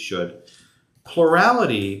know it, we should.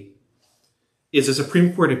 Plurality is a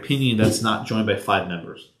Supreme Court opinion that's not joined by 5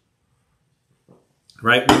 members.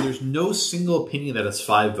 Right? When there's no single opinion that has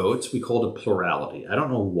 5 votes, we call it a plurality. I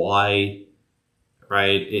don't know why,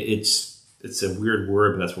 right? It's a weird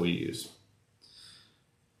word, but that's what we use.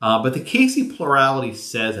 But the Casey plurality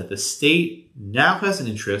says that the state now has an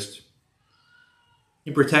interest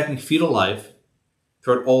in protecting fetal life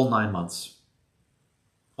throughout all 9 months.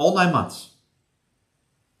 All 9 months.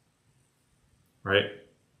 Right?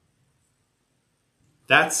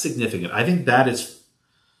 That's significant. I think that is...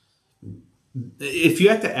 If you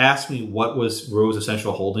had to ask me what was Roe's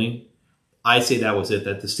essential holding, I say that was it,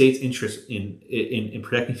 that the state's interest in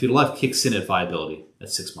protecting fetal life kicks in at viability at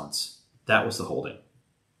 6 months. That was the holding.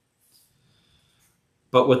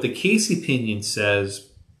 But what the Casey opinion says,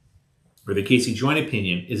 or the Casey joint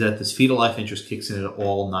opinion, is that this fetal life interest kicks in at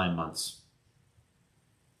all 9 months,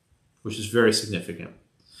 which is very significant.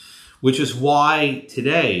 Which is why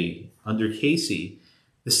today, under Casey,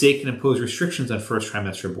 the state can impose restrictions on first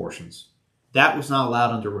trimester abortions. That was not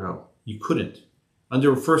allowed under Roe. You couldn't.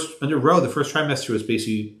 Under Roe, the first trimester was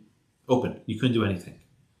basically open. You couldn't do anything.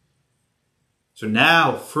 So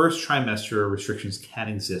now, first trimester restrictions can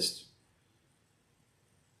exist.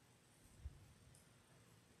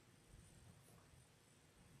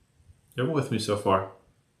 Everyone with me so far?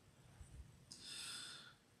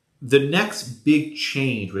 The next big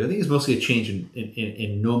change, which I think is mostly a change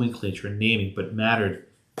in nomenclature and naming, but mattered.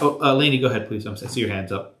 Oh, Lainey, go ahead, please. I see your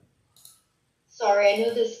hands up. Sorry, I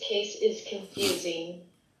know this case is confusing.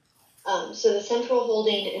 So the central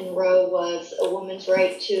holding in Roe was a woman's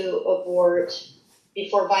right to abort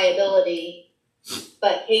before viability,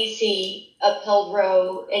 but Casey upheld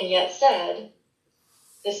Roe and yet said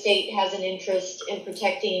the state has an interest in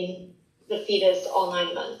protecting the fetus all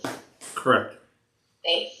 9 months. Correct.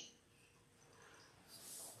 Thanks.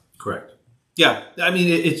 Correct. Yeah, I mean,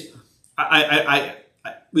 it's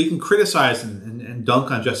we can criticize and dunk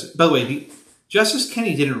on Justice. By the way, Justice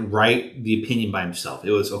Kennedy didn't write the opinion by himself.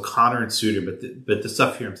 It was O'Connor and Souter, but the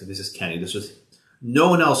stuff here, this is Kennedy. No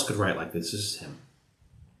one else could write like this. This is him.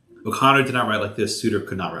 O'Connor did not write like this. Souter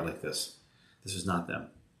could not write like this. This was not them.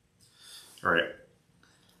 All right.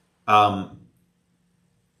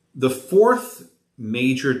 The fourth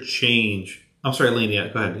major change. I'm sorry, Lainey.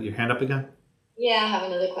 Go ahead. Your hand up again. Yeah, I have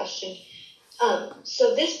another question.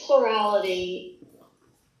 So this plurality,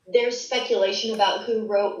 there's speculation about who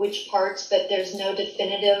wrote which parts, but there's no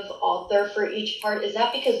definitive author for each part. Is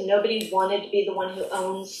that because nobody wanted to be the one who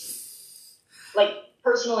owns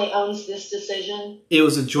personally owns this decision? It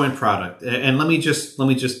was a joint product, and let me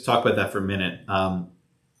just talk about that for a minute.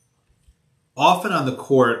 Often on the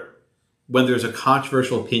court, when there's a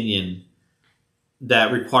controversial opinion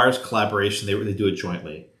that requires collaboration, they do it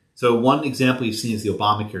jointly. So one example you've seen is the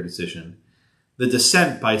Obamacare decision. The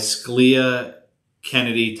dissent by Scalia,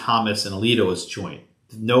 Kennedy, Thomas, and Alito was joint.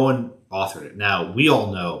 No one authored it. Now, we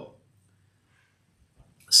all know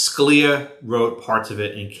Scalia wrote parts of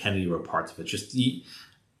it and Kennedy wrote parts of it.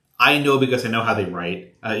 I know because I know how they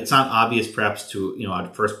write. It's not obvious perhaps to,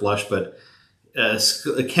 at first blush, but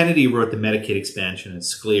Kennedy wrote the Medicaid expansion and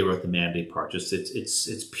Scalia wrote the mandate part. Just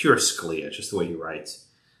it's pure Scalia, just the way he writes.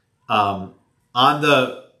 In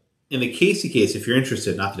the Casey case, if you're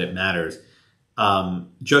interested, not that it matters,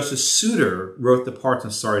 Justice Souter wrote the parts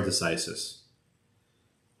on stare decisis.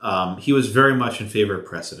 He was very much in favor of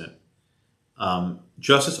precedent.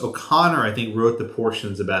 Justice O'Connor, I think, wrote the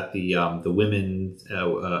portions about the women,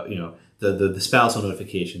 the spousal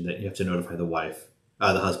notification that you have to notify the wife,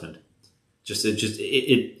 the husband.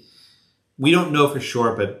 We don't know for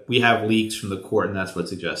sure, but we have leaks from the court, and that's what it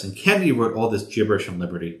suggests. And Kennedy wrote all this gibberish on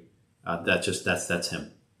liberty. That's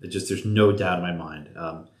him. There's no doubt in my mind.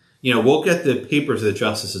 We'll get the papers of the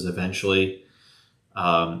justices eventually.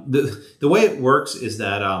 The way it works is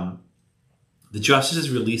that the justices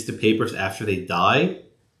release the papers after they die,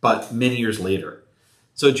 but many years later.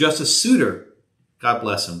 So Justice Souter, God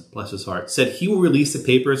bless him, bless his heart, said he will release the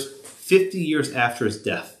papers 50 years after his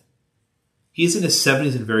death. He's in his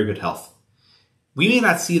 70s in very good health. We may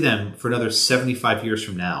not see them for another 75 years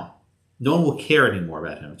from now. No one will care anymore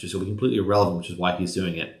about him, which is completely irrelevant, which is why he's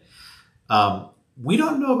doing it. We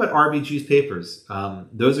don't know about RBG's papers.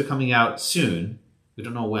 Those are coming out soon. We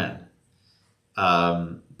don't know when.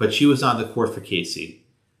 But she was on the court for Casey.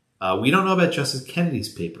 We don't know about Justice Kennedy's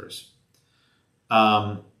papers.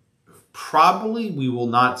 Probably we will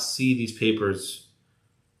not see these papers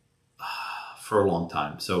for a long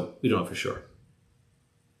time. So we don't know for sure.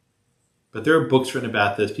 But there are books written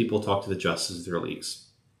about this. People talk to the justices. There are leaks.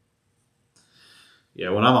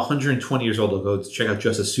 Yeah, when I'm 120 years old, I'll go check out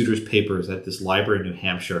Justice Souter's papers at this library in New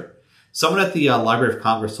Hampshire. Someone at the Library of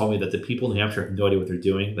Congress told me that the people in New Hampshire have no idea what they're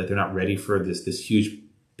doing, that they're not ready for this huge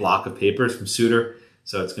block of papers from Souter,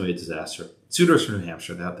 so it's going to be a disaster. Souter's from New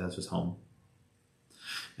Hampshire. That's his home.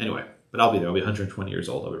 Anyway, but I'll be there. I'll be 120 years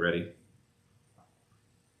old. I'll be ready.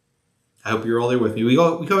 I hope you're all there with me. We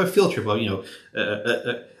go have a field trip.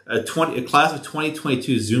 A class of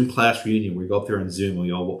 2022 Zoom class reunion. We go up there on Zoom and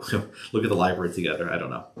we all look at the library together. I don't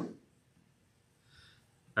know.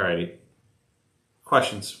 Alrighty.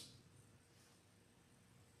 Questions?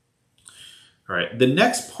 All right. The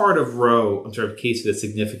next part of Casey that's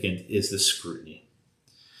significant is the scrutiny.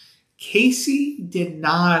 Casey did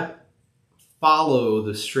not follow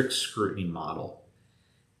the strict scrutiny model.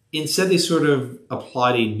 Instead, they sort of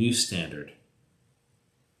applied a new standard.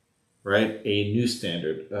 Right? A new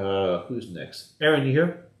standard. Who's next? Aaron, you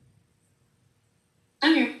here?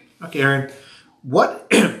 I'm here. Okay, Aaron. What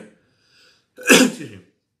excuse me.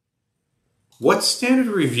 What standard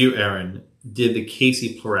of review, Aaron, did the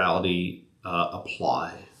Casey plurality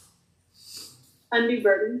apply? Undue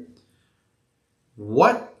burden.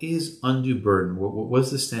 What is undue burden? What does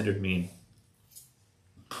the standard mean?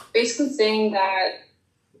 Basically saying that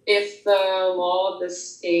if the law of the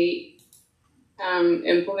state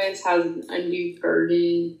implements has an undue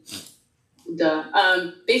burden,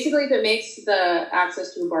 basically if it makes the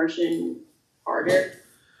access to abortion harder.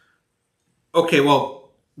 Okay,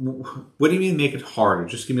 well, what do you mean make it harder?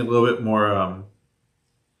 Just give me a little bit more,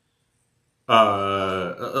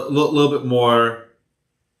 a little bit more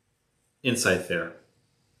insight there.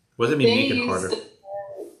 What does it mean make it harder?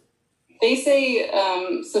 They say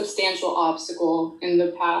substantial obstacle in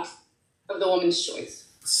the path of the woman's choice.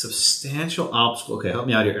 Substantial obstacle. Okay, help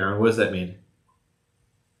me out here, Aaron. What does that mean?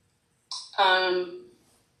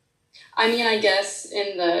 I guess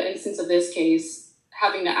in the instance of this case,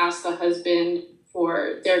 having to ask the husband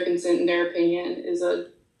for their consent and their opinion is a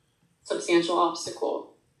substantial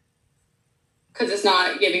obstacle. Because it's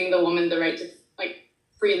not giving the woman the right to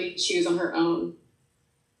freely choose on her own.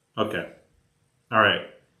 Okay. All right.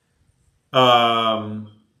 All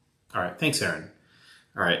right. Thanks, Aaron.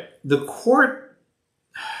 All right. The court,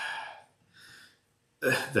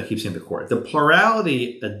 I keep saying the court, the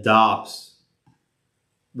plurality adopts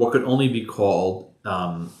what could only be called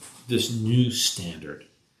this new standard.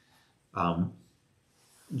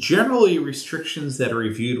 Generally, restrictions that are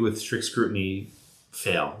reviewed with strict scrutiny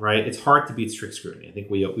fail, right? It's hard to beat strict scrutiny. I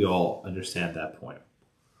think we all understand that point.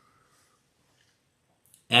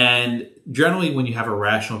 And generally, when you have a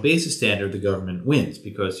rational basis standard, the government wins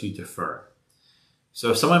because you defer.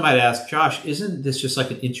 So someone might ask, Josh, isn't this just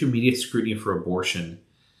like an intermediate scrutiny for abortion?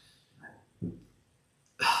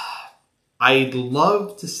 I'd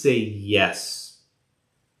love to say yes,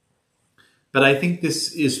 but I think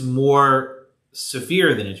this is more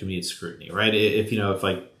severe than intermediate scrutiny, right? If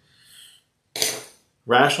like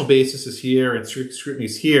rational basis is here and strict scrutiny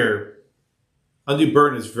is here, undue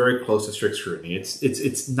burden is very close to strict scrutiny.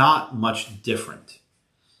 It's not much different.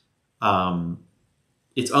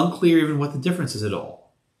 It's unclear even what the difference is at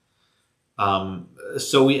all.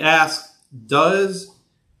 So we ask, does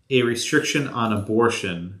a restriction on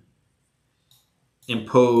abortion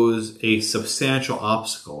impose a substantial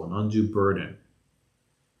obstacle, an undue burden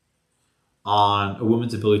on a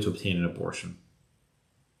woman's ability to obtain an abortion?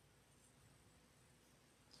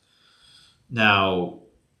 Now,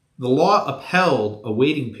 the law upheld a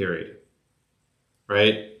waiting period,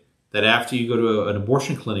 right? That after you go to an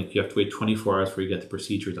abortion clinic, you have to wait 24 hours before you get the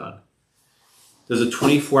procedure done. Does a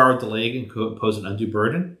 24-hour delay impose an undue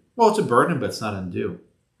burden? Well, it's a burden, but it's not undue,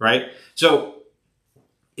 right? So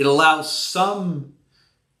it allows some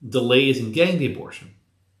delays in getting the abortion.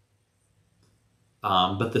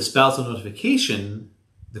 But the spousal notification,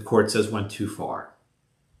 the court says, went too far.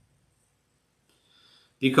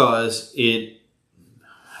 Because it,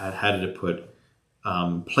 how did it put,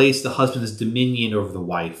 placed the husband's dominion over the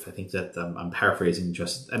wife. I think that, I'm paraphrasing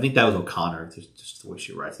I think that was O'Connor, just the way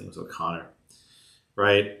she writes, I think it was O'Connor,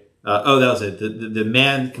 right? That was it. The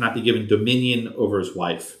man cannot be given dominion over his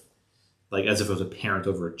wife, like as if it was a parent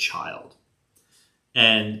over a child.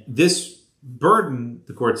 And this burden,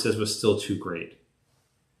 the court says, was still too great.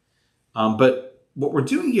 But what we're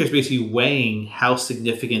doing here is basically weighing how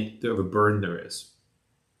significant of a burden there is.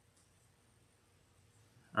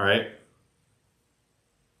 All right.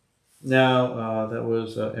 Now, that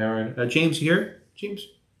was Aaron. James, you here? James?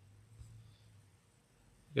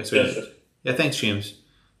 Yes, sir. Yeah, thanks, James.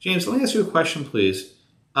 James, let me ask you a question, please.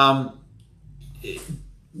 Was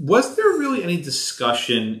there really any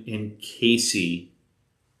discussion in Casey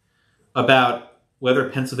about whether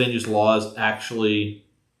Pennsylvania's laws actually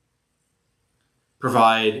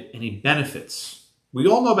provide any benefits? We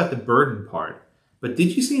all know about the burden part, but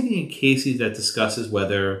did you see anything in Casey that discusses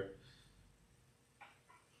whether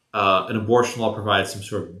an abortion law provides some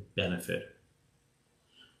sort of benefit?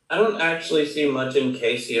 I don't actually see much in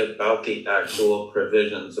Casey about the actual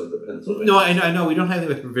provisions of the Pennsylvania. No, I know we don't have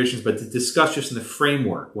anything with provisions, but to discuss just in the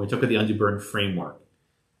framework, when we talk about the undue burden framework,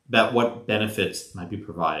 about what benefits might be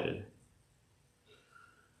provided.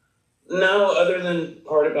 No, other than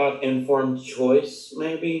part about informed choice,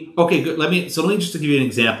 maybe. Okay, good. Let me just give you an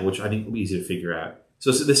example, which I think will be easy to figure out.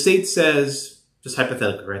 So the state says, just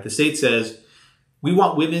hypothetically, right? The state says, we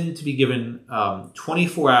want women to be given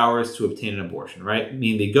 24 hours to obtain an abortion, right?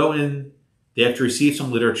 Meaning they go in, they have to receive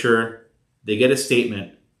some literature, they get a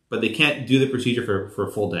statement, but they can't do the procedure for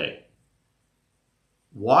a full day.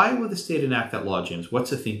 Why would the state enact that law, James?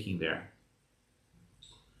 What's the thinking there?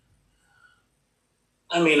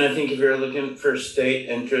 I mean, I think if you're looking for state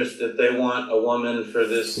interest, that they want a woman for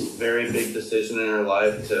this very big decision in her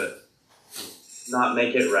life to not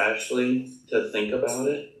make it rashly, to think about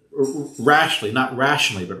it. Rashly, not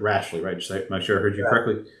rationally, but rashly, right? Just to make sure I heard you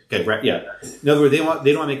correctly. Okay, right, yeah. In other words, they don't want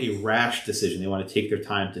to make a rash decision. They want to take their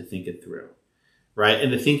time to think it through, right?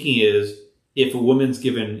 And the thinking is, if a woman's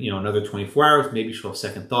given, another 24 hours, maybe she'll have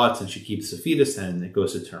second thoughts and she keeps the fetus and it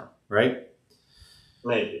goes to term, right?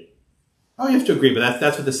 Maybe. Oh, you have to agree, but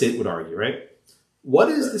that's what the state would argue, right? What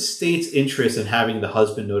is the state's interest in having the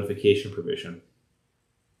husband notification provision?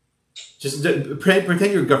 Just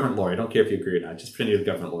pretend you're a government lawyer. I don't care if you agree or not. Just pretend you're a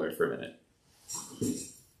government lawyer for a minute.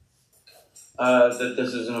 That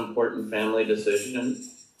this is an important family decision,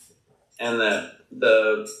 and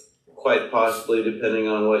that quite possibly, depending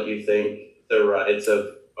on what you think the rights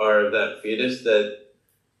are of that fetus, that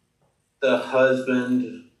the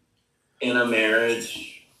husband in a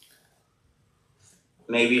marriage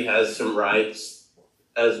maybe has some rights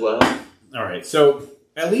as well. All right, so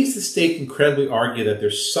at least the state can credibly argue that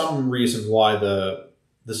there's some reason why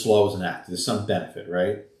this law was enacted. There's some benefit,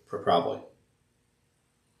 right? Probably.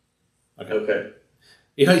 Okay.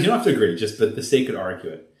 You don't have to agree, just that the state could argue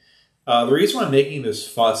it. The reason why I'm making this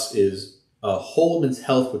fuss is Whole Woman's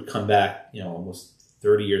Health would come back, almost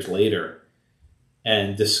 30 years later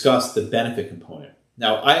and discuss the benefit component.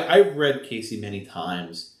 Now, I've read Casey many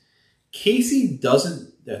times. Casey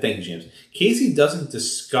doesn't, thank you, James. Casey doesn't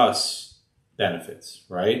discuss benefits,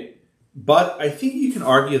 right? But I think you can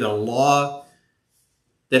argue that a law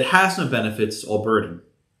that has no benefits is all burden.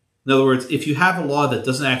 In other words, if you have a law that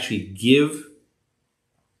doesn't actually give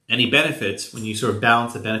any benefits, when you sort of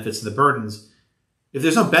balance the benefits and the burdens, If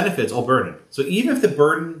there's no benefit, it's all burden. So even if the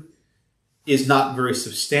burden is not very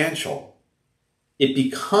substantial, it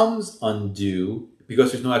becomes undue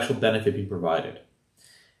because there's no actual benefit being provided.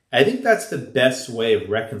 I think that's the best way of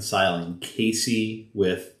reconciling Casey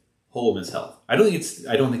with Whole Woman's Health. I don't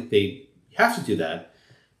think they have to do that,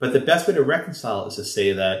 but the best way to reconcile is to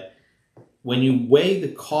say that when you weigh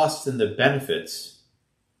the costs and the benefits,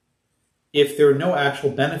 if there are no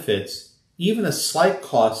actual benefits, even a slight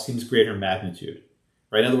cost seems greater in magnitude.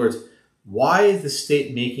 Right? In other words, why is the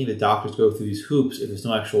state making the doctors go through these hoops if there's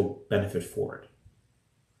no actual benefit for it?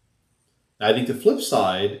 Now, I think the flip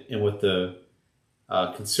side, and what the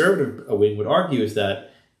conservative wing would argue, is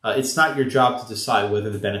that it's not your job to decide whether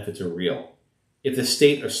the benefits are real. If the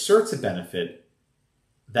state asserts a benefit,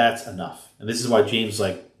 that's enough. And this is why James is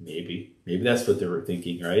like, maybe that's what they were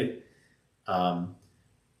thinking, right?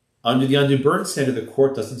 Under the undue burden standard, the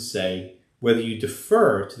court doesn't say whether you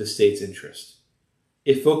defer to the state's interest.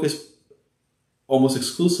 It focused almost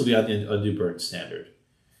exclusively on the undue burden standard.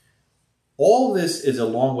 All this is a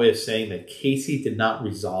long way of saying that Casey did not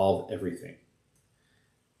resolve everything.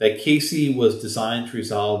 That Casey was designed to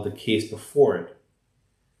resolve the case before it.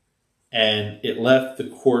 And it left the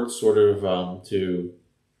court sort of to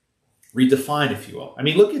redefine, if you will. I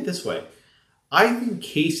mean, look at it this way. I think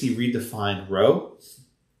Casey redefined Roe,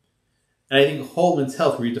 and I think Whole Woman's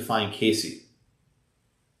Health redefined Casey.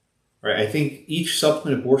 Right? I think each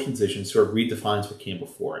subsequent abortion decision sort of redefines what came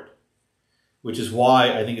before it, which is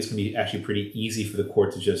why I think it's going to be actually pretty easy for the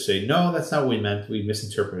court to just say, no, that's not what we meant. We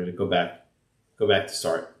misinterpreted it. Go back to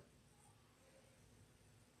start.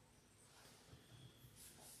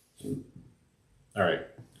 All right.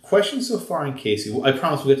 Questions so far on Casey? Well, I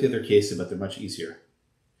promise we'll get to the other cases, but they're much easier.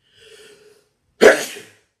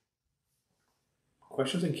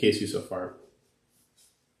 Questions on Casey so far?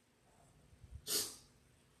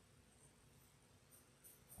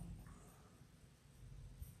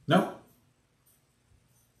 No?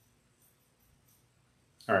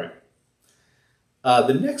 All right.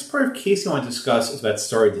 The next part of Casey I want to discuss is about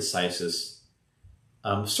stare decisis.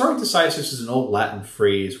 Stare decisis is an old Latin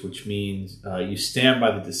phrase which means you stand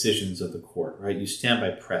by the decisions of the court, right? You stand by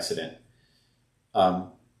precedent.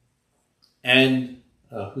 And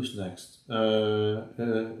who's next?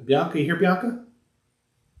 Bianca, you here, Bianca?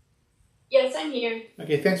 Yes, I'm here.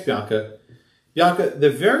 Okay, thanks, Bianca. Bianca, the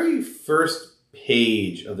very first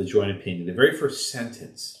page of the joint opinion, the very first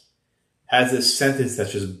sentence, has this sentence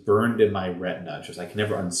that's just burned in my retina. Just I can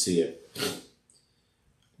never unsee it.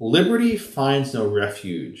 Liberty finds no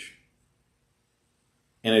refuge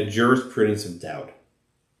in a jurisprudence of doubt.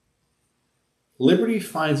 Liberty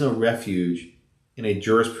finds no refuge in a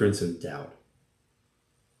jurisprudence of doubt.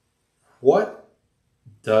 What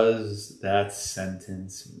does that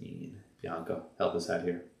sentence mean? Bianca, help us out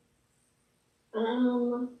here.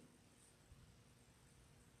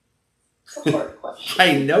 It's a hard question.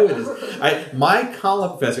 I know it is. My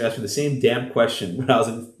ConLaw professor asked me the same damn question when I was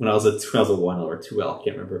a 1L or 2L, I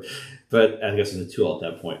can't remember, but I guess it was a 2L at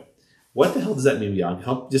that point. What the hell does that mean,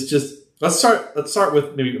 Bianca? Just let's start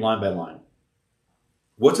with maybe line by line.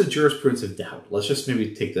 What's a jurisprudence of doubt? Let's just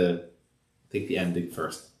maybe take the ending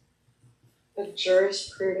first. A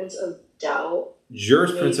jurisprudence of doubt.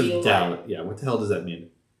 Jurisprudence of doubt. Yeah. What the hell does that mean?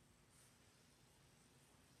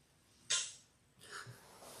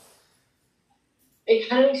 It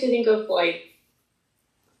kind of makes you think of like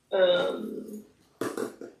the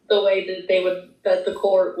way that the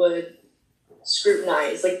court would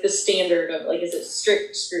scrutinize, like the standard of like, is it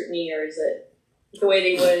strict scrutiny or is it the way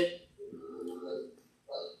they would?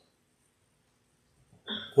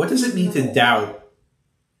 What does it mean to doubt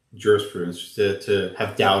jurisprudence? To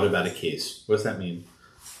have doubt about a case? What does that mean?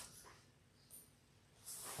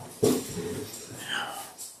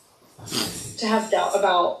 To have doubt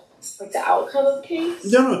about like the outcome of the case?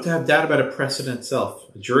 No, to have doubt about a precedent itself.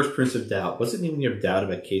 A jurisprudence of doubt. What does it mean when you have doubt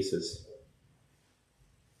about cases?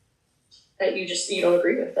 That you don't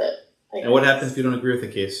agree with it. And what happens if you don't agree with the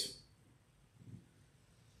case?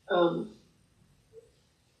 You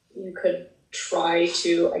could try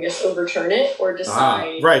to, I guess, overturn it or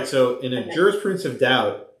decide. Right. So in a jurisprudence of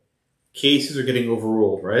doubt, cases are getting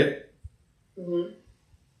overruled, right? Mm-hmm.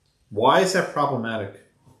 Why is that problematic?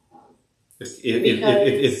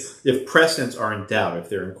 If precedents are in doubt, if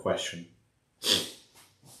they're in question.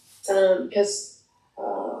 Because,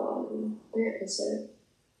 where is it?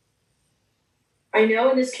 I know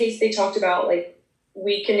in this case they talked about like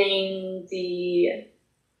weakening the.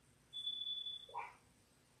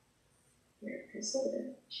 Where is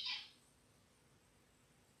it?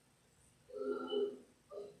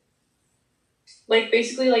 Like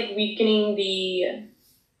basically like weakening the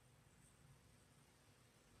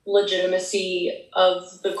legitimacy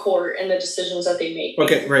of the court and the decisions that they make.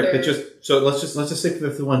 Okay, right. But let's just stick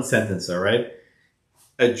with the one sentence, all right?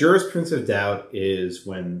 A jurisprudence of doubt is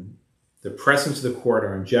when the precedents of the court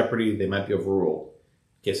are in jeopardy, they might be overruled.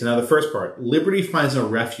 Okay, so now the first part, liberty finds no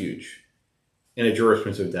refuge in a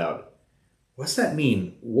jurisprudence of doubt. What's that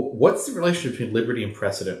mean? What's the relationship between liberty and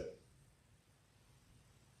precedent?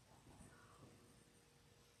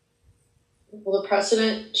 Well, the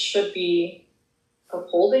precedent should be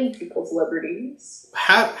upholding people's liberties.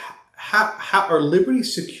 How are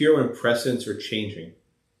liberties secure when precedents are changing?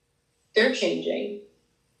 They're changing.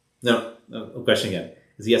 No, question again.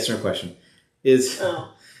 Is a yes or no question.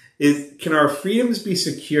 Can our freedoms be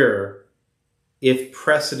secure if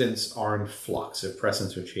precedents are in flux, if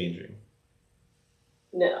precedents are changing?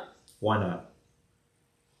 No. Why not?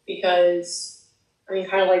 Because, I mean,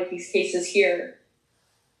 kind of like these cases here,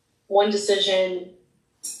 one decision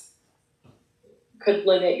could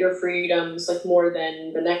limit your freedoms like more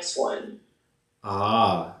than the next one.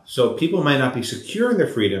 So people might not be secure in their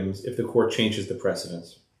freedoms if the court changes the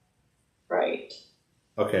precedents. Right.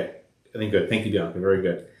 Okay. I think good. Thank you, Bianca. Very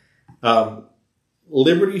good.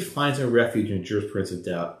 Liberty finds a refuge in jurisprudence of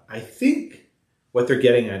doubt. I think what they're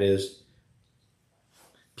getting at is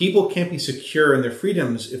people can't be secure in their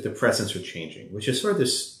freedoms if the precedents are changing, which is sort of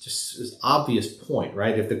this obvious point,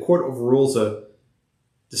 right? If the court overrules a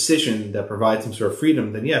decision that provides some sort of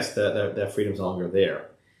freedom, then yes, that freedom is no longer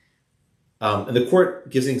there. And the court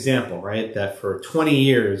gives an example, right? That for 20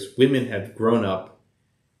 years, women have grown up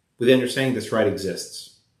with the understanding this right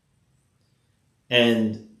exists.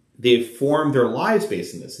 And they've formed their lives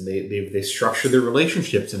based on this, and they structure their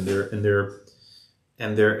relationships and their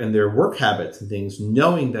work habits and things,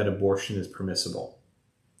 knowing that abortion is permissible.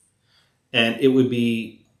 And it would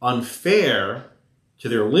be unfair to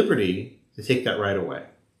their liberty to take that right away.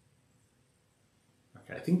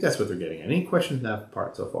 Okay, I think that's what they're getting at. Any questions on that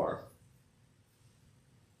part so far?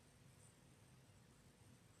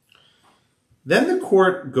 Then the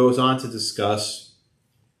court goes on to discuss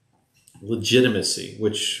legitimacy,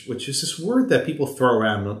 which is this word that people throw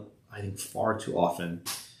around, I think, far too often.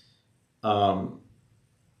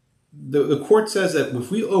 The court says that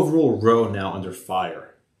if we overrule Roe now under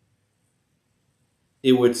fire,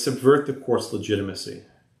 it would subvert the court's legitimacy.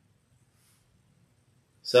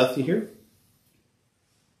 Seth, you here?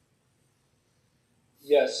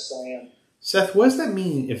 Yes, I am. Seth, what does that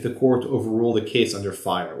mean if the court overrule the case under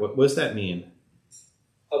fire? What does that mean?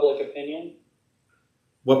 Public opinion?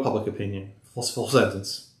 What public opinion? Full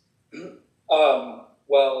sentence.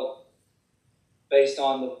 Well, based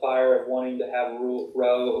on the fire of wanting to have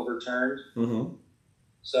Roe overturned. Mm-hmm.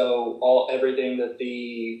 So everything that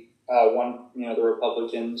the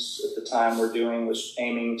Republicans at the time were doing was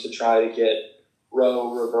aiming to try to get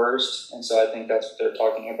Roe reversed, and so I think that's what they're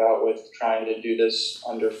talking about with trying to do this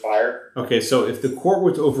under fire. Okay, so if the court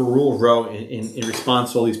were to overrule Roe in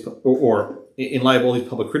response to all these, or in light of all these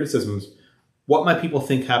public criticisms, what might people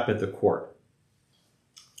think happened at the court?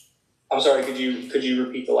 I'm sorry, could you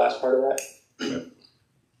repeat the last part of that? Okay.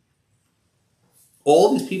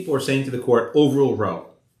 All these people are saying to the court, overrule Roe.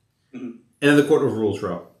 Mm-hmm. And then the court overrules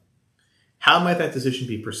Roe. How might that decision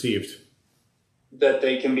be perceived? That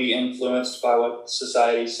they can be influenced by what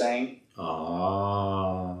society is saying.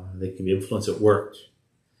 They can be influenced at work.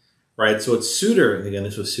 Right? So it's Souter, and again,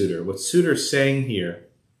 this was Souter. What Souter's saying here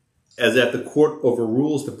is that the court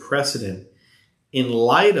overrules the precedent in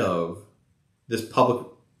light of this public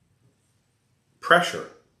pressure.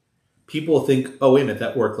 People think, oh, wait a minute,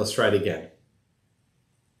 that worked, let's try it again.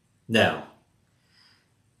 Now,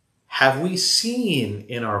 have we seen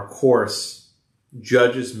in our course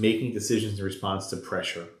judges making decisions in response to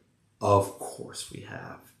pressure? Of course we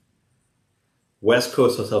have. West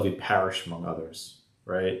Coast Hotel v. Parrish, among others,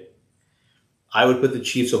 right? I would put the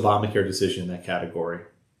Chiefs Obamacare decision in that category.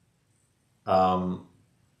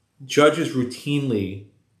 Judges routinely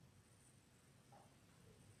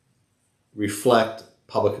reflect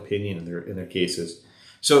public opinion in their cases.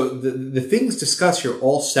 So the things discussed here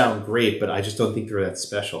all sound great, but I just don't think they're that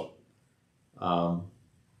special. I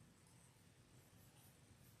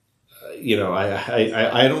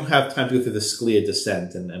don't have time to go through the Scalia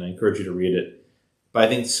dissent, and I encourage you to read it. But I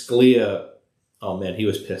think Scalia, oh man, he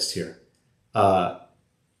was pissed here.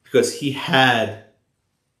 Because he had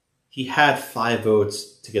 5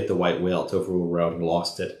 votes to get the white whale to overrule Roe, and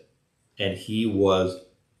lost it. And he was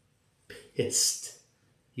pissed.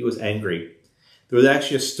 He was angry. There was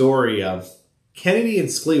actually a story of Kennedy and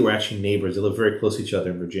Scalia were actually neighbors. They lived very close to each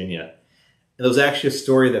other in Virginia. And there was actually a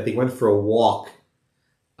story that they went for a walk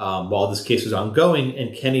while this case was ongoing,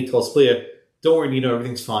 and Kennedy told Scalia, don't worry,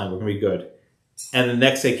 everything's fine, we're going to be good. And the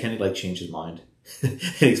next day, Kennedy like changed his mind and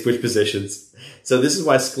he switched positions. So this is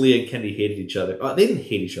why Scalia and Kennedy hated each other. They didn't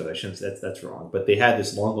hate each other. I shouldn't say that's wrong. But they had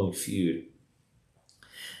this long-going feud.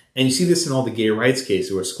 And you see this in all the gay rights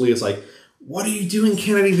cases where Scalia's like, "What are you doing,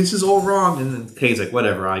 Kennedy? This is all wrong." And then Kennedy's like,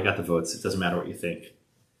 "Whatever, I got the votes. It doesn't matter what you think."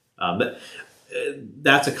 But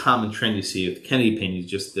that's a common trend you see with the Kennedy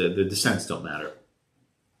opinions. Just the dissents don't matter.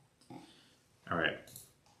 All right.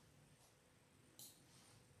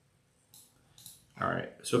 All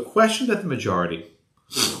right. So question that the majority.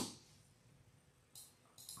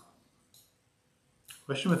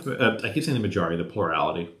 Question with I keep saying the majority, the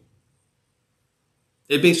plurality.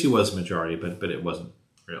 It basically was a majority, but it wasn't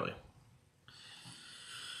really.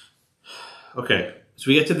 Okay, so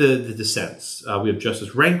we get to the dissents. We have Chief Justice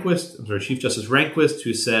Rehnquist,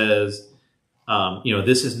 who says,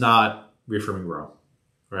 this is not reaffirming Roe,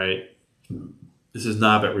 right? This is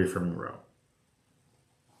not about reaffirming Roe.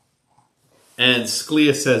 And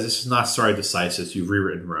Scalia says this is not stare decisis, you've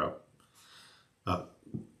rewritten Roe.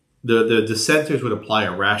 The dissenters would apply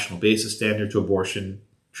a rational basis standard to abortion,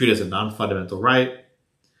 treat it as a non-fundamental right,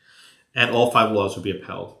 and all 5 laws would be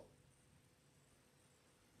upheld.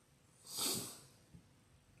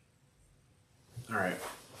 All right.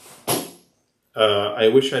 I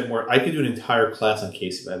wish I had more. I could do an entire class on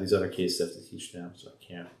Casey, but I have these other cases I have to teach now, so I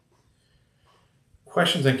can't.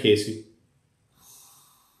 Questions on Casey?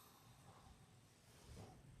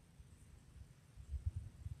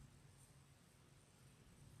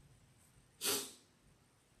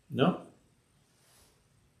 No?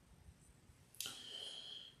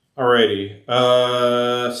 Alrighty.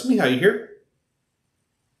 Smiha, you here?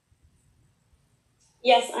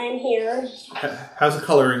 Yes, I'm here. How's the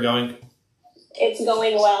coloring going? It's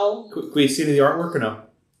going well. Can we see the artwork or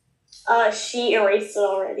no? She erased it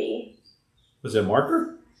already. Was it a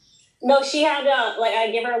marker? No, she had, I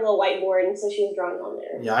gave her a little whiteboard, and so she was drawing on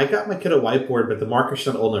there. Yeah, I got my kid a whiteboard, but the marker's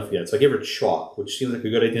not old enough yet, so I gave her chalk, which seems like a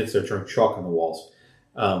good idea to start drawing chalk on the walls.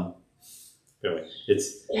 Anyway,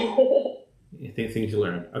 it's things you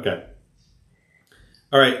learn. Okay.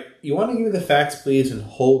 All right, you want to give me the facts, please, in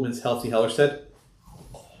Whole Woman's Healthy Hellerstedt?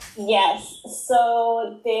 Yes.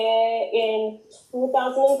 So in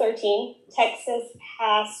 2013, Texas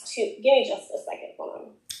passed to... Give me just a second. Hold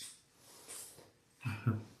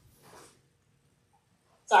on.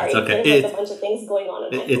 Sorry, okay. There's a bunch of things going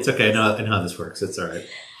on. It's okay. I know how this works. It's all right.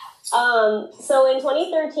 So in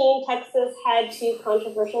 2013, Texas had 2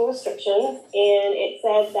 controversial restrictions, and it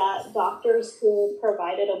said that doctors who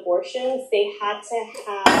provided abortions, they had to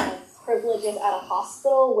have privileges at a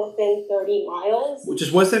hospital within 30 miles. What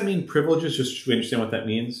does that mean, privileges? Just so we understand what that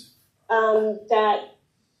means? That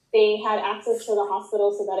they had access to the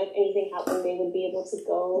hospital so that if anything happened, they would be able to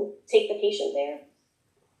go take the patient there.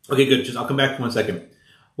 Okay, good. I'll come back to 1 second.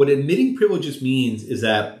 What admitting privileges means is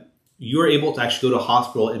that you're able to actually go to a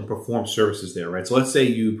hospital and perform services there, right? So let's say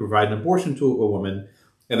you provide an abortion to a woman,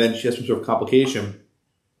 and then she has some sort of complication,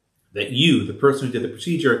 that you, the person who did the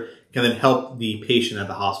procedure, can then help the patient at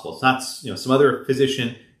the hospital. It's not, some other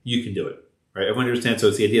physician, you can do it, right? Everyone understands. So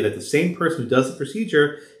it's the idea that the same person who does the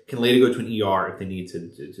procedure can later go to an ER if they need to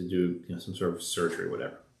do some sort of surgery or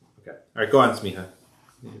whatever. Okay. All right, go on, Smiha.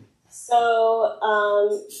 So,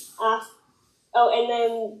 and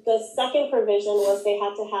then the second provision was they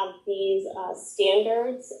had to have these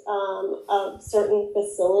standards of certain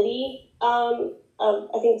facility, of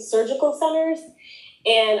I think surgical centers,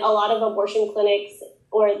 and a lot of abortion clinics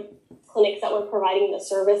or clinics that were providing the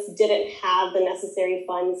service didn't have the necessary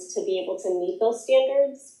funds to be able to meet those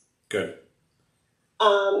standards. Good.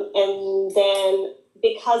 And then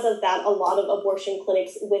because of that, a lot of abortion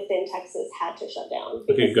clinics within Texas had to shut down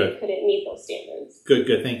because they couldn't meet those standards.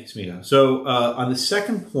 Good. Thank you, Smiha. So on the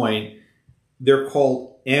second point, they're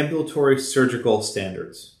called ambulatory surgical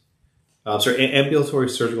standards. Ambulatory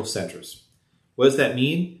surgical centers. What does that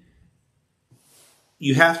mean?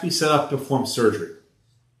 You have to be set up to perform surgery,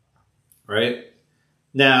 right?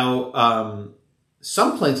 Now,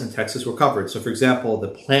 some clinics in Texas were covered. So, for example, the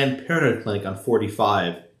Planned Parenthood clinic on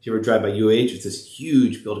 45, if you ever drive by UH, it's this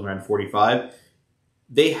huge building around 45.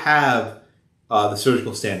 They have the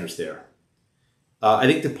surgical standards there. I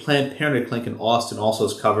think the Planned Parenthood clinic in Austin also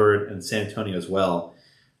is covered, and San Antonio as well.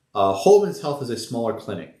 Whole Woman's Health is a smaller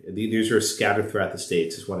clinic. These are scattered throughout the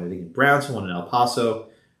states. There's one, I think, in Brownsville, one in El Paso.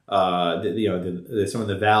 There's some in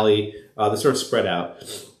the Valley. They're sort of spread out.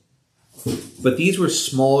 But these were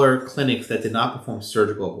smaller clinics that did not perform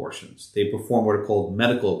surgical abortions. They performed what are called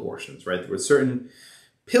medical abortions, right? There were certain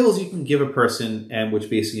pills you can give a person and which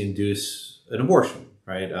basically induce an abortion,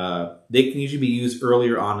 right? They can usually be used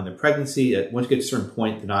earlier on in the pregnancy. Once you get to a certain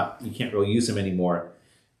point, you can't really use them anymore.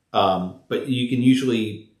 But you can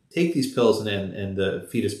usually take these pills and the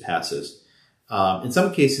fetus passes. In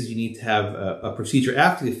some cases, you need to have a procedure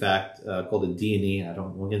after the fact called a D&E. I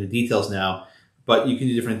don't want to get into details now, but you can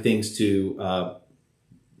do different things to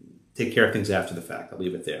take care of things after the fact. I'll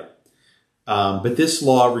leave it there. But this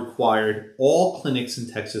law required all clinics in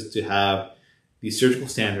Texas to have these surgical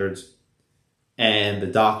standards, and the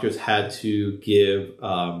doctors had to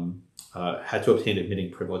obtain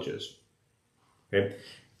admitting privileges. Okay?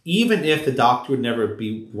 Even if the doctor would never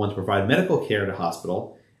be the one to provide medical care at a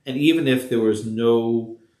hospital, and even if there was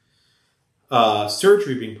no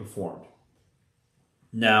surgery being performed.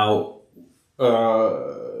 Now,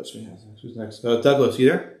 who's next? Douglas, you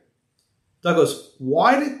there? Douglas,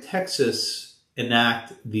 why did Texas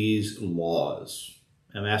enact these laws?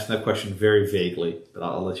 I'm asking that question very vaguely, but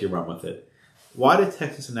I'll let you run with it. Why did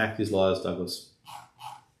Texas enact these laws, Douglas?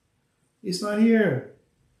 He's not here.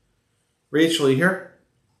 Rachel, you here?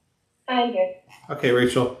 I'm here. Okay,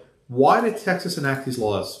 Rachel. Why did Texas enact these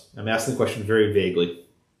laws? I'm asking the question very vaguely.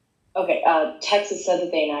 Okay, Texas said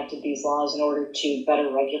that they enacted these laws in order to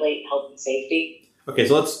better regulate health and safety. Okay,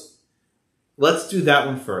 so let's do that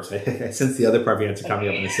one first. I sense the other part of the answer coming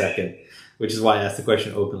up in a second, which is why I asked the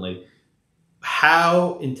question openly.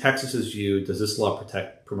 How, in Texas's view, does this law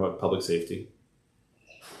promote public safety?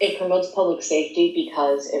 It promotes public safety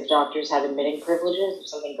because if doctors have admitting privileges, if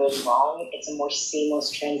something goes wrong, it's a more seamless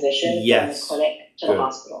transition from the clinic to the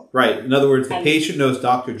hospital. Right. In other words, the patient knows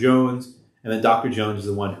Dr. Jones, and then Dr. Jones is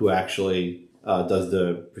the one who actually does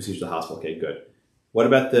the procedure at the hospital. Okay, good. What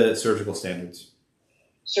about the surgical standards?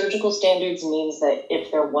 Surgical standards means that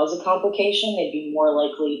if there was a complication, they'd be more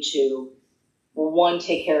likely to, well, one,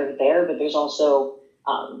 take care of it there, but there's also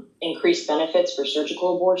increased benefits for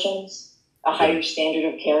surgical abortions. A higher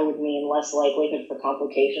standard of care would mean less likelihood for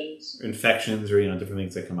complications, infections, or different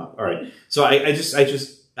things that come up. All right. So I just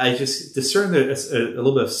discern a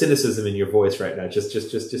little bit of cynicism in your voice right now, just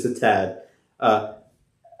a tad.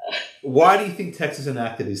 Why do you think Texas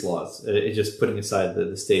enacted these laws? Just putting aside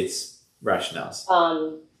the state's rationales.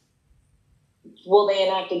 Well, they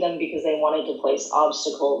enacted them because they wanted to place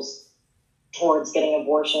obstacles towards getting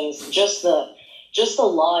abortions. Just the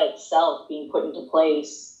law itself being put into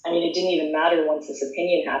place. I mean, it didn't even matter once this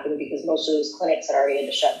opinion happened because most of those clinics had already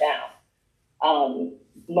had to shut down.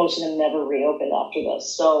 Most of them never reopened after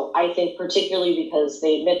this. So I think particularly because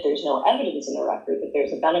they admit there's no evidence in the record that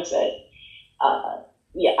there's a benefit,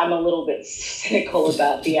 I'm a little bit cynical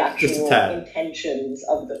about the actual intentions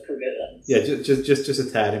of the provisions. Yeah, just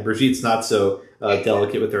a tad. And Brigitte's not so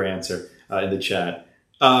delicate with her answer in the chat.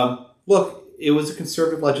 Look, it was a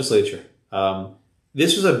conservative legislature.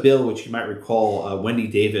 This was a bill which you might recall Wendy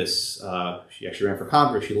Davis, she actually ran for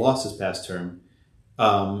Congress. She lost this past term.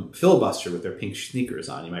 Filibuster with their pink sneakers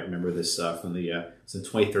on. You might remember this from it was in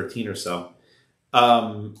 2013 or so.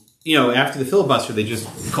 After the filibuster, they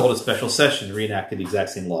just called a special session and reenacted the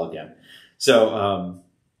exact same law again. So,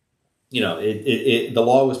 the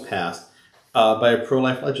law was passed by a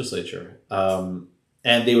pro-life legislature. And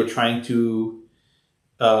they were trying to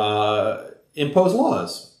impose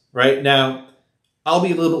laws, right? Now, I'll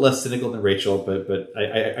be a little bit less cynical than Rachel, but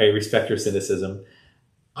I respect your cynicism.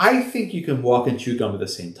 I think you can walk and chew gum at the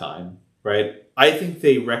same time, right? I think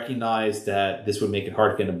they recognize that this would make it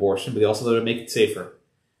hard to get an abortion, but they also would make it safer.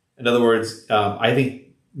 In other words, I think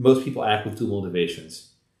most people act with dual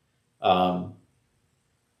motivations.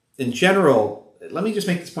 In general, let me just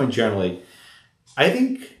make this point generally. I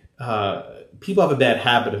think people have a bad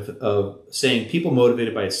habit of saying people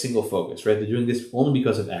motivated by a single focus, right? They're doing this only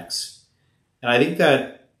because of X. And I think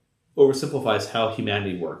that oversimplifies how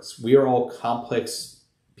humanity works. We are all complex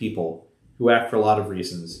people who act for a lot of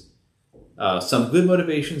reasons. Some good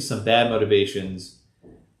motivations, some bad motivations.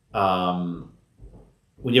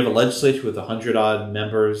 When you have a legislature with 100-odd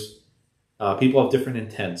members, people have different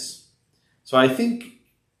intents. So I think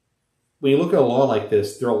when you look at a law like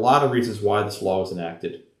this, there are a lot of reasons why this law was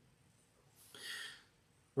enacted.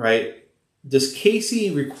 Right? Does Casey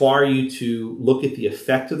require you to look at the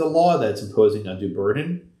effect of the law that's imposing undue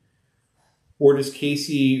burden? Or does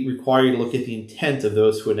Casey require you to look at the intent of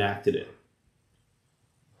those who enacted it?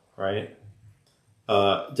 Right?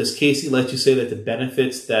 Does Casey let you say that the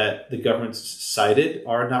benefits that the government cited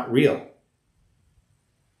are not real?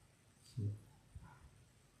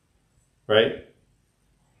 Right?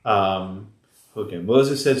 Okay,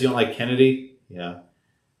 Moses says you don't like Kennedy. Yeah.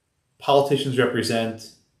 Politicians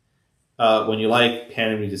represent when you like,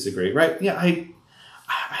 Pan and me disagree. Right? Yeah,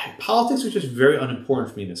 politics was just very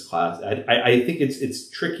unimportant for me in this class. I think it's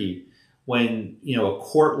tricky when a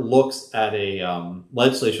court looks at a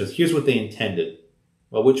legislation. Here's what they intended.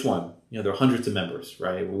 Well, which one? there are hundreds of members,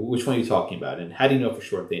 right? Which one are you talking about? And how do you know for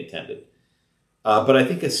sure if they intended? But I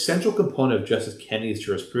think a central component of Justice Kennedy's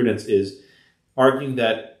jurisprudence is arguing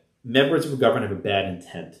that members of a government have a bad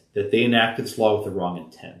intent, that they enacted this law with the wrong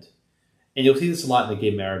intent. And you'll see this a lot in the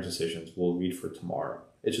gay marriage decisions we'll read for tomorrow.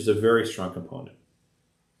 It's just a very strong component.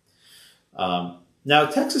 Now,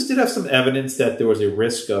 Texas did have some evidence that there was a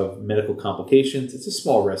risk of medical complications. It's a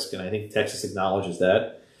small risk, and I think Texas acknowledges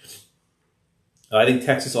that. I think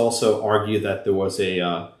Texas also argued that there was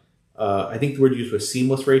I think the word used was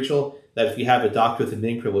seamless, Rachel, that if you have a doctor with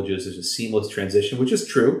admitting privileges, there's a seamless transition, which is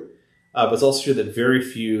true. But it's also true that very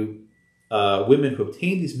few women who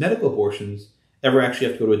obtain these medical abortions ever actually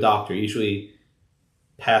have to go to a doctor. It usually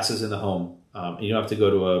passes in the home. And you don't have to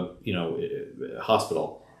go to a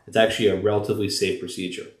hospital. It's actually a relatively safe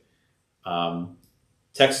procedure.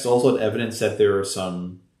 Texas also had evidence that there are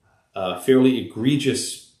some fairly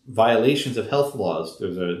egregious violations of health laws.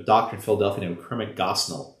 There's a doctor in Philadelphia named Kermit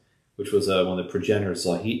Gosnell, which was one of the progenitors.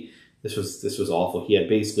 This was awful. He had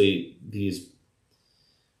basically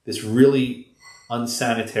this really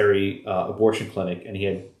unsanitary abortion clinic, and he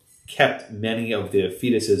had kept many of the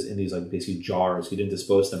fetuses in these basically jars. He didn't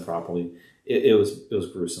dispose of them properly. It was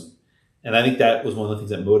gruesome. And I think that was one of the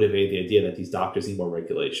things that motivated the idea that these doctors need more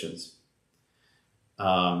regulations.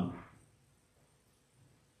 I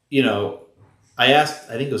asked,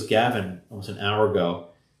 I think it was Gavin almost an hour ago,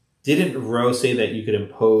 didn't Roe say that you could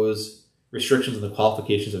impose restrictions on the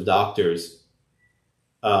qualifications of doctors?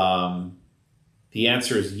 The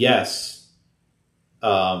answer is yes.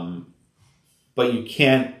 But you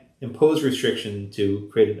can't impose restriction to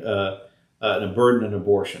create a burden on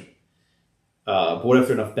abortion. But what if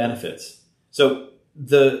there are enough benefits? So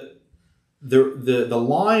the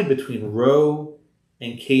line between Roe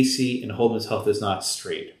and Casey and Holman's Health is not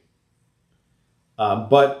straight.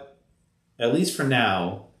 But at least for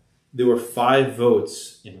now, there were 5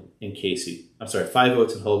 votes in Casey. I'm sorry, 5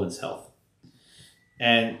 votes in Holman's Health.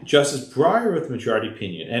 And Justice Breyer wrote the majority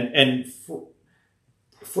opinion. And for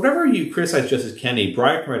whatever you criticize Justice Kennedy,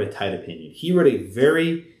 Breyer can write a tight opinion. He wrote a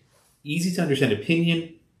very easy to understand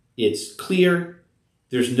opinion. It's clear.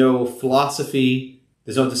 There's no philosophy.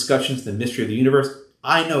 There's no discussions in the mystery of the universe.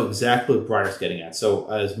 I know exactly what Breyer's getting at. So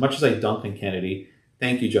as much as I dunk on Kennedy,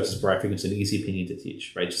 thank you, Justice Breyer, for giving us an easy opinion to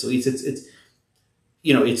teach, right? Just at least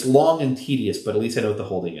it's long and tedious, but at least I know what the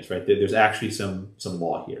holding is, right? There's actually some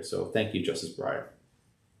law here. So thank you, Justice Breyer.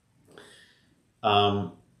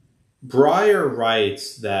 Breyer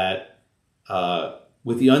writes that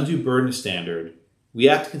with the undue burden standard, we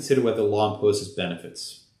have to consider whether the law imposes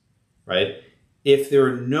benefits, right? If there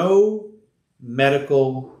are no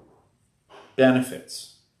medical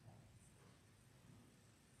benefits,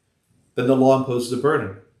 then the law imposes a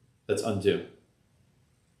burden that's undue.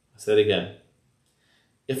 I'll say that again.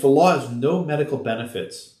 If the law has no medical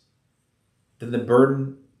benefits, then the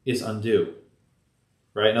burden is undue,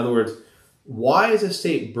 right? In other words, why is a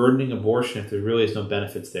state burdening abortion if there really is no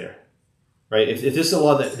benefits there, right? If this is a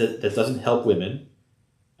law that doesn't help women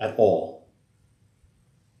at all,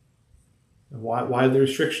 why the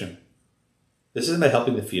restriction? This isn't about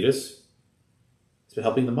helping the fetus. It's about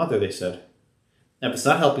helping the mother, they said. And if it's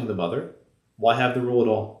not helping the mother, why have the rule at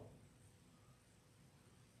all?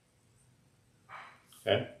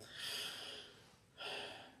 Okay.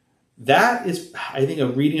 That is, I think, a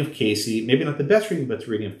reading of Casey. Maybe not the best reading, but it's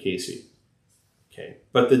a reading of Casey. Okay.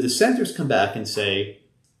 But the dissenters come back and say,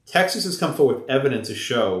 Texas has come forward with evidence to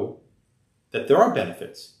show that there are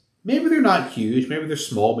benefits. Maybe they're not huge, maybe they're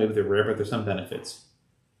small, maybe they're rare, but there's some benefits.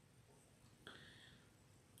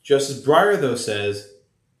 Justice Breyer, though, says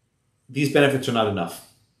these benefits are not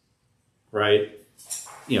enough, right?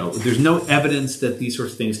 There's no evidence that these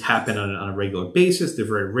sorts of things happen on a regular basis. They're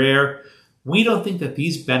very rare. We don't think that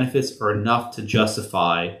these benefits are enough to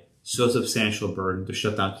justify so substantial a burden to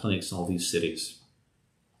shut down clinics in all these cities.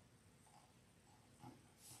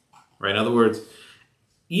 Right? In other words,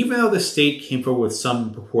 even though the state came forward with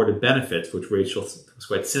some purported benefits, which Rachel was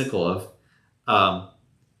quite cynical of,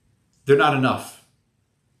 they're not enough.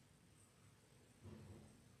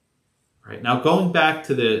 Right? Now, going back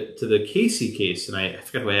to the Casey case, and I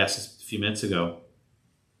forgot who I asked this a few minutes ago.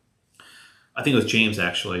 I think it was James,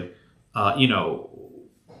 actually.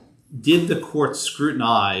 Did the court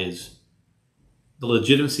scrutinize the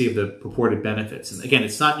legitimacy of the purported benefits? And again,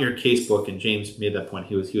 it's not in your case book, and James made that point.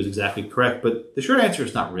 He was exactly correct. But the short answer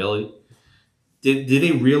is not really. Did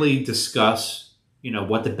they really discuss,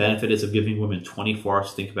 what the benefit is of giving women 24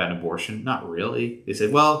 hours to think about an abortion? Not really. They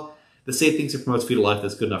said, well, the state thinks it promotes fetal life.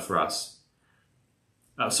 That's good enough for us.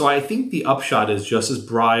 So I think the upshot is Justice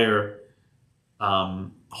Breyer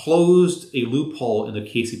closed a loophole in the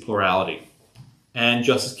Casey plurality. And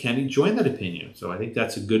Justice Kennedy joined that opinion. So I think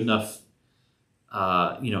that's a good enough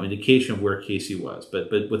indication of where Casey was. But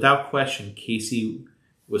without question, Casey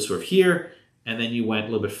was sort of here, and then you went a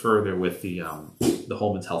little bit further with the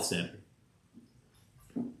Holman's Health Standard.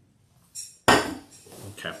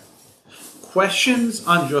 Okay. Questions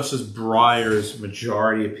on Justice Breyer's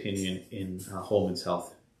majority opinion in Holman's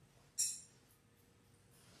Health?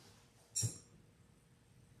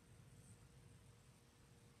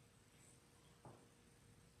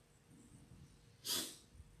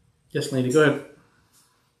 Yes, Lainey, go ahead.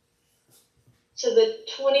 So the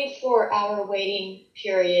 24-hour waiting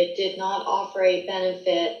period did not offer a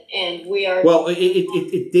benefit, and we are... Well,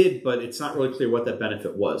 it did, but it's not really clear what that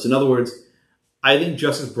benefit was. In other words, I think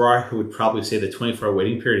Justice Breyer would probably say the 24-hour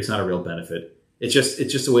waiting period is not a real benefit. It's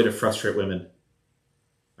just a way to frustrate women.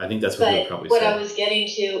 I think that's what he would probably say. What I was getting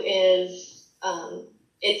to is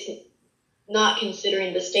it's not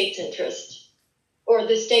considering the state's interest. Or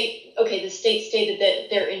the state stated that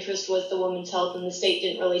their interest was the woman's health, and the state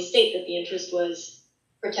didn't really state that the interest was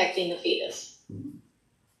protecting the fetus.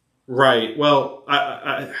 Right. Well,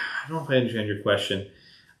 I don't know if I understand your question.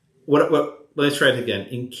 Let's try it again.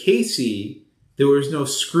 In Casey, there was no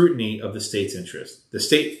scrutiny of the state's interest. The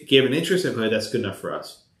state gave an interest, and that's good enough for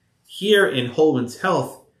us. Here in Holman's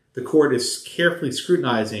Health, the court is carefully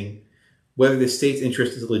scrutinizing whether the state's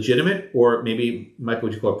interest is legitimate or maybe might be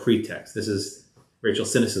what you call a pretext. This is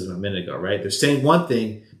Rachel's cynicism a minute ago, right? They're saying one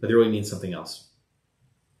thing, but they really mean something else,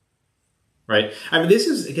 right? I mean, this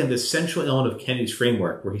is, again, the central element of Kennedy's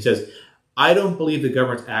framework, where he says, I don't believe the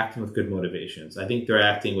government's acting with good motivations. I think they're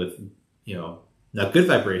acting with, not good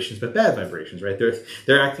vibrations, but bad vibrations, right?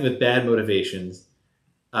 They're acting with bad motivations,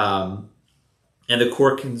 and the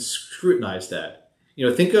court can scrutinize that.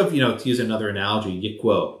 Think of, to use another analogy, yik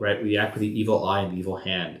quo, right? We act with the evil eye and the evil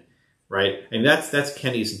hand. Right, and that's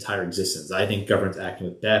Kennedy's entire existence. I think government's acting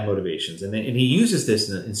with bad motivations, and he uses this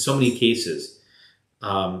in so many cases.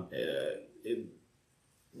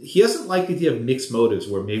 He doesn't like the idea of mixed motives,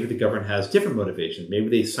 where maybe the government has different motivations. Maybe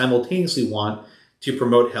they simultaneously want to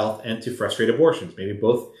promote health and to frustrate abortions. Maybe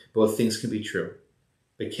both things can be true.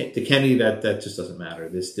 But to Kennedy, that just doesn't matter.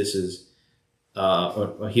 This is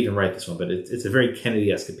he didn't write this one, but it's a very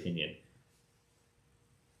Kennedy-esque opinion.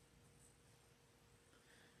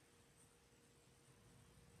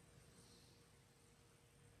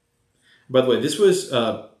 By the way, this was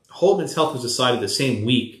Holman's Health was decided the same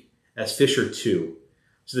week as Fisher 2.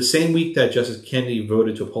 So the same week that Justice Kennedy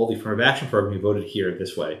voted to uphold the affirmative action program, he voted here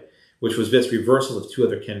this way, which was this reversal of two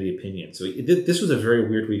other Kennedy opinions. So this was a very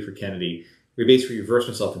weird week for Kennedy. We basically reversed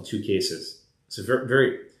himself in two cases. It's a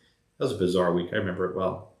that was a bizarre week. I remember it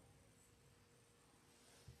well.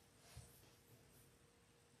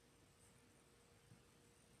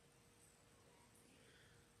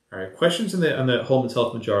 All right, questions on the Holman's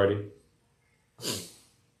Health majority?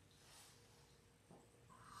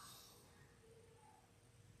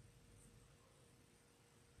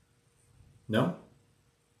 No?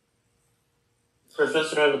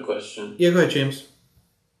 Professor, I have a question. Yeah, go ahead, James.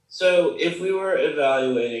 So if we were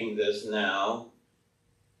evaluating this now,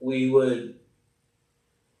 we would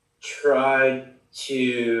try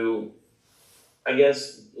to, I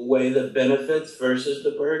guess, weigh the benefits versus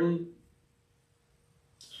the burden?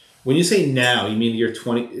 When you say now, you mean you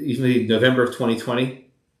mean November of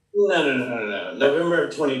 2020? No. November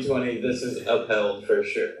of 2020, this is upheld for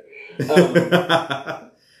sure.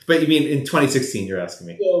 But you mean in 2016, you're asking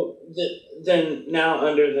me. So then now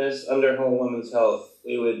under Whole Women's Health,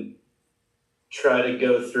 we would try to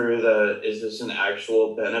go through is this an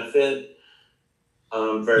actual benefit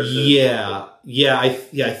versus...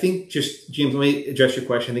 I think just, James, let me address your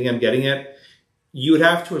question. I think I'm getting it. You would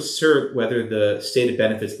have to assert whether the stated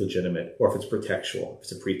benefit is legitimate or if it's pretextual, if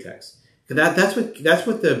it's a pretext. That's what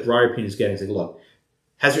the Breyer opinion is getting. It's like, look,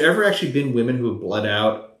 has there ever actually been women who have bled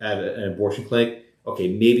out at an abortion clinic? Okay,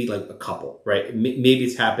 maybe like a couple, right? Maybe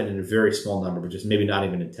it's happened in a very small number, but just maybe not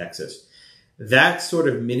even in Texas. That sort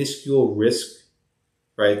of minuscule risk,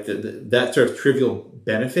 right, that sort of trivial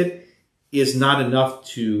benefit is not enough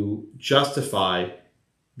to justify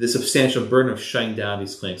the substantial burden of shutting down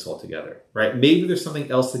these clinics altogether, right? Maybe there's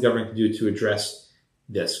something else the government can do to address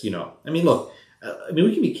this, I mean, look,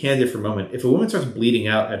 we can be candid for a moment. If a woman starts bleeding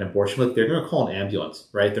out at an abortion clinic, they're going to call an ambulance,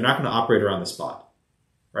 right? They're not going to operate her on the spot,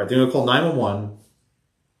 right? They're going to call 911.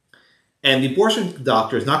 And the abortion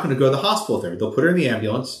doctor is not going to go to the hospital with her. They'll put her in the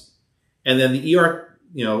ambulance, and then the ER,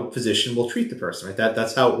 physician will treat the person, right?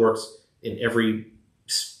 That's how it works in every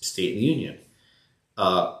state in the union.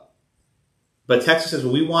 But Texas says,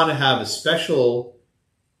 well, we want to have a special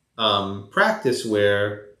practice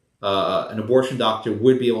where an abortion doctor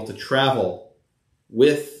would be able to travel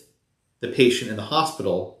with the patient in the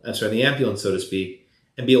hospital, the ambulance, so to speak,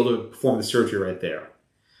 and be able to perform the surgery right there.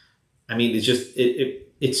 I mean, it's just,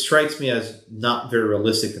 it strikes me as not very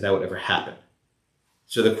realistic that would ever happen.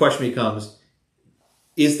 So the question becomes,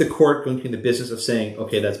 is the court going to be in the business of saying,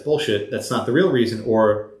 okay, that's bullshit, that's not the real reason,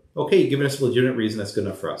 or, okay, you've given us a legitimate reason, that's good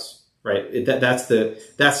enough for us, right? That's the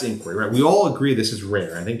inquiry, right? We all agree this is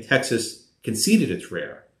rare. I think Texas conceded it's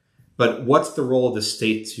rare. But what's the role of the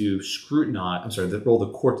state to scrutinize, the role of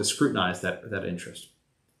the court to scrutinize that interest?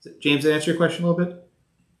 James, did I answer your question a little bit?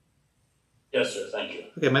 Yes, sir. Thank you.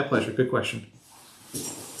 Okay, my pleasure. Good question.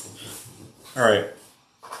 All right.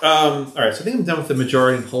 So I think I'm done with the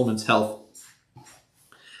majority in Holman's Health.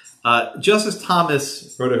 Justice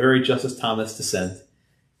Thomas wrote a very Justice Thomas dissent.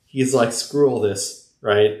 He's like, screw all this,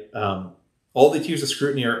 right? All the tiers of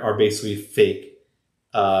scrutiny are basically fake.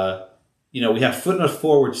 We have footnote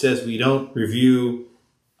 4, which says we don't review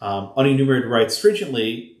unenumerated rights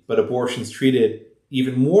stringently, but abortion's treated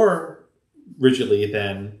even more rigidly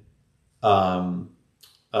than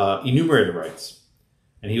enumerated rights.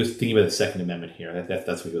 And he was thinking about the Second Amendment here.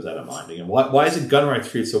 That's what he was out of mind. Again, why is it gun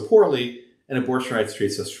rights treated so poorly and abortion rights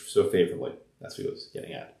treated so favorably? That's what he was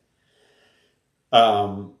getting at.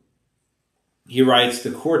 He writes,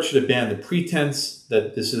 the court should have banned the pretense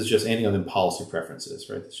that this is just anything other than policy preferences,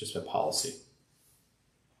 right? It's just a policy.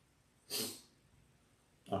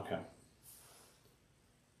 Okay.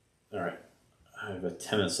 All right. I have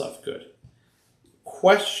 10 minutes left. Good.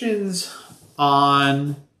 Questions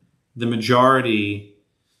on the majority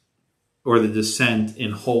or the dissent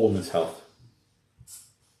in Whole Woman's Health?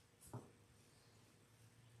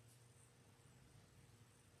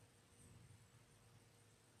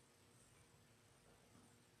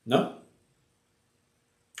 No?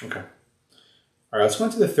 Okay. All right, let's go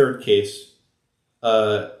into the third case.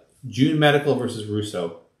 June Medical versus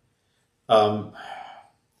Russo. I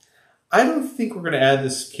don't think we're going to add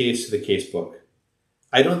this case to the case book.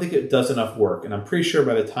 I don't think it does enough work, and I'm pretty sure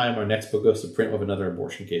by the time our next book goes to print, we'll have another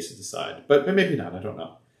abortion case to decide. But maybe not, I don't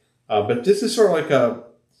know. But this is sort of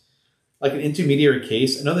like an intermediary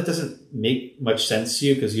case. I know that doesn't make much sense to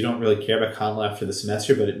you because you don't really care about ConLaw after the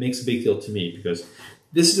semester, but it makes a big deal to me because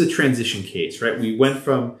this is a transition case, right? We went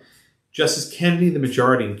from Justice Kennedy, the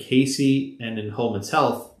majority in Casey and in Holman's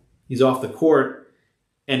Health. He's off the court.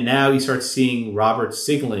 And now he starts seeing Roberts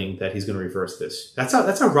signaling that he's going to reverse this. That's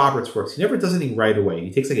how Roberts works. He never does anything right away.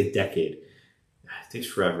 He takes like a decade. It takes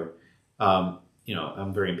forever. I'm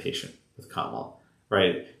very impatient with ConLaw,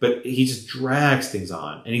 right? But he just drags things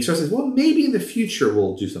on. And he starts saying, well, maybe in the future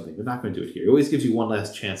we'll do something. We're not going to do it here. He always gives you one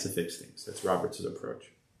last chance to fix things. That's Roberts'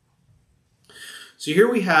 approach. So here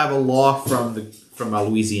we have a law from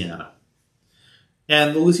Louisiana.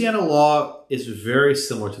 And the Louisiana law is very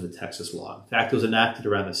similar to the Texas law. In fact, it was enacted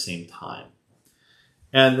around the same time.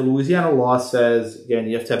 And the Louisiana law says, again,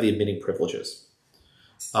 you have to have the admitting privileges.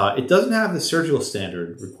 It doesn't have the surgical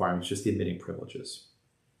standard requirements, just the admitting privileges.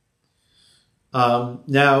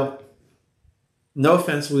 Now, no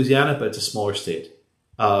offense, Louisiana, but it's a smaller state.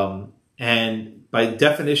 And by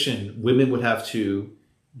definition, women would have to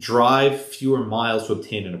drive fewer miles to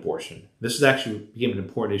obtain an abortion. This has actually became an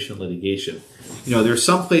important issue in litigation. There are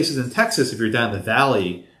some places in Texas, if you're down the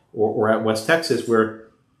valley or at West Texas, where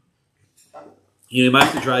you might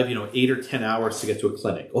have to drive 8 or 10 hours to get to a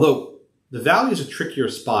clinic. Although the valley is a trickier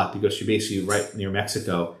spot because you're basically right near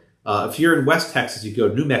Mexico. If you're in West Texas, you go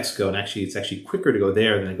to New Mexico, and actually it's actually quicker to go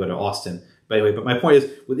there than to go to Austin. By the way, but my point is,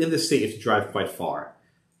 within the state, you have to drive quite far.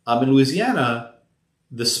 In Louisiana,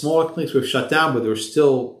 the smaller clinics were shut down, but there were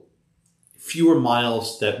still fewer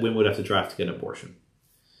miles that women would have to drive to get an abortion.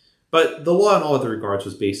 But the law in all other regards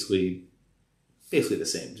was basically the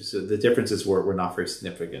same. Just the differences were not very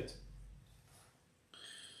significant.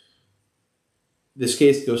 This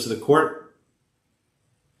case goes to the court.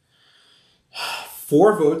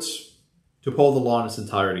 4 votes to uphold the law in its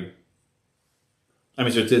entirety.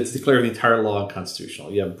 To declare the entire law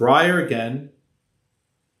unconstitutional. You have Breyer again,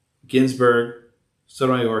 Ginsburg,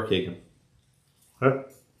 Sotomayor, Kagan. Huh?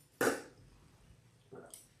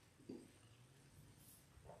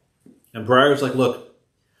 And Breyer was like, look,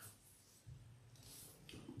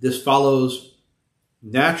 this follows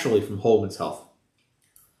naturally from Holman's Health.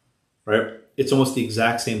 Right? It's almost the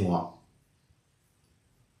exact same law.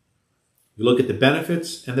 You look at the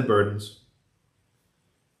benefits and the burdens.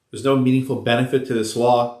 There's no meaningful benefit to this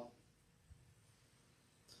law.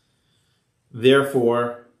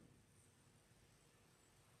 Therefore,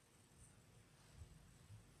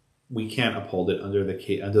 we can't uphold it under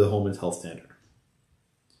the Holman's Health standard.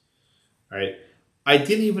 All right. I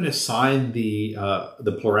didn't even assign the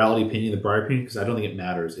plurality opinion, the Breyer opinion, because I don't think it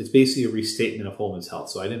matters. It's basically a restatement of Holman's Health,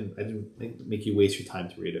 so I didn't make you waste your time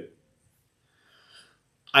to read it.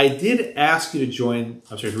 I did ask you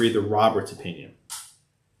to read the Roberts opinion,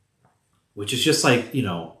 which is just like,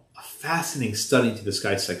 a fascinating study into this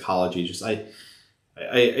guy's psychology. Just I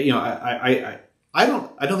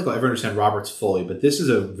don't think I'll ever understand Roberts fully, but this is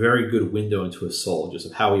a very good window into his soul, just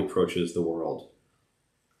of how he approaches the world.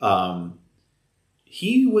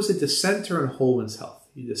 He was a dissenter in Holman's Health.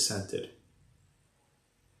 He dissented.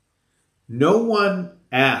 No one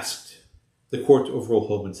asked the court to overrule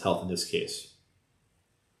Holman's Health in this case.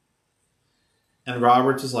 And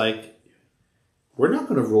Roberts is like, we're not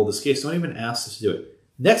going to rule this case. Don't even ask us to do it.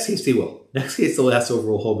 Next case they will. Next case they'll ask to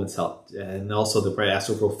overrule Holman's Health. And also they'll probably ask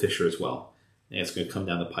to overrule Fisher as well. And it's going to come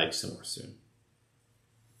down the pike somewhere soon.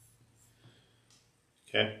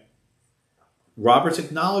 Okay. Roberts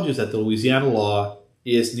acknowledges that the Louisiana law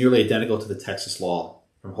is nearly identical to the Texas law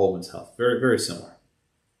from Holman's Health. Very, very similar.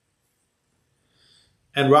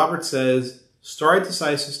 And Roberts says, stare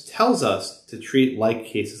decisis tells us to treat like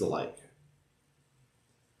cases alike.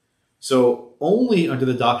 So only under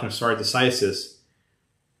the doctrine of stare decisis,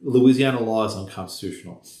 Louisiana law is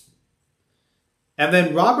unconstitutional. And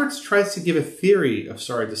then Roberts tries to give a theory of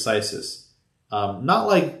stare decisis. Not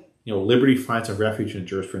like, liberty finds a refuge in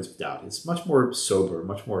jurisprudence of doubt. It's much more sober,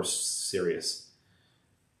 much more serious.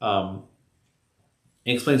 It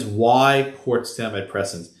explains why courts stand by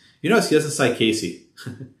precedents. You notice he doesn't cite Casey.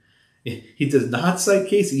 He does not cite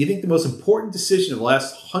Casey. You think the most important decision of the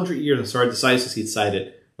last 100 years in stare decisis he'd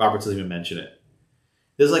cited, Roberts doesn't even mention it.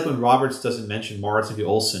 This is like when Roberts doesn't mention Morrison v.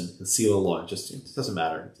 Olson and seal of law. It doesn't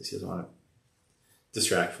matter. He doesn't want to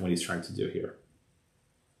distract from what he's trying to do here.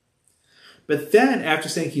 But then, after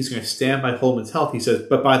saying he's going to stand by Holman's Health, he says,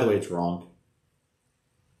 but by the way, it's wrong.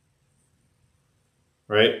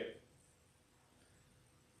 Right?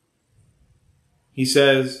 He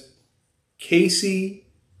says, Casey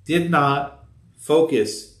did not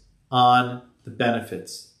focus on the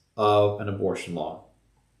benefits of an abortion law.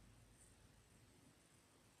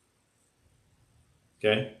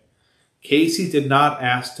 Okay? Casey did not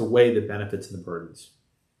ask to weigh the benefits and the burdens.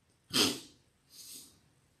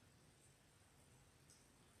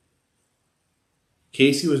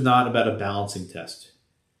 Casey was not about a balancing test.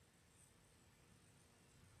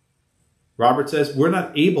 Robert says we're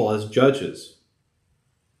not able as judges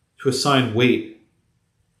to assign weight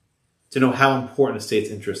to know how important a state's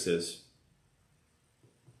interest is.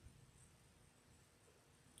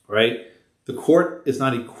 Right? The court is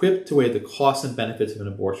not equipped to weigh the costs and benefits of an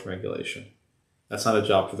abortion regulation. That's not a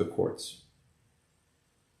job for the courts.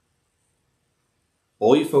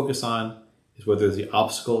 All you focus on is whether the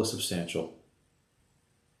obstacle is substantial.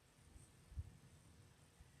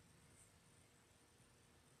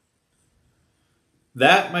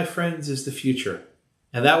 That, my friends, is the future.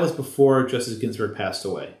 And that was before Justice Ginsburg passed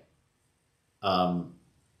away.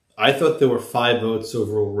 I thought there were 5 votes to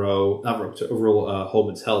overrule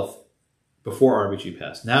Holman's Health before RBG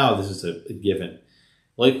passed. Now this is a given.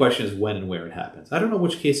 The only question is when and where it happens. I don't know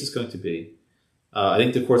which case it's going to be. I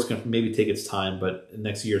think the court's going to maybe take its time, but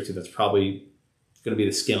next year or two, that's probably going to be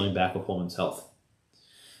the scaling back of Holman's Health.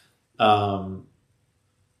 That's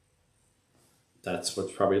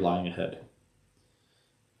what's probably lying ahead.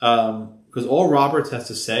 Because all Roberts has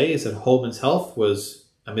to say is that Holman's Health was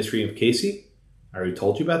a misreading of Casey. I already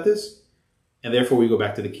told you about this. And therefore we go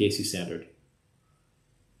back to the Casey standard.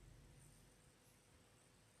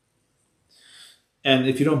 And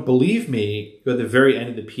if you don't believe me, go to the very end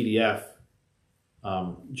of the PDF.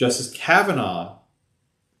 Justice Kavanaugh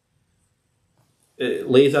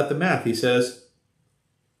lays out the math. He says,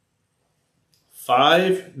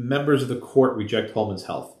 5 members of the court reject Holman's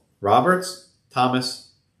Health. Roberts,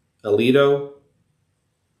 Thomas, Alito,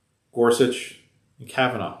 Gorsuch, and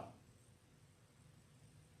Kavanaugh.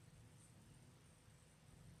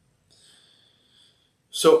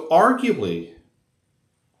 So arguably,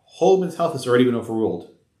 Holman's Health has already been overruled.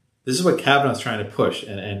 This is what Kavanaugh's trying to push,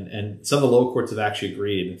 and some of the lower courts have actually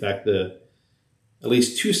agreed. In fact, at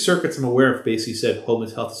least 2 circuits I'm aware of basically said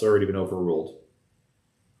Holman's Health has already been overruled.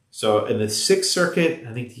 So in the 6th Circuit,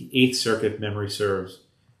 I think the 8th Circuit, if memory serves,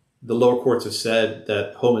 the lower courts have said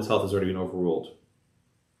that Holman's Health has already been overruled.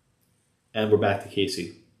 And we're back to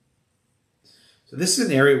Casey. So this is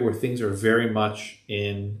an area where things are very much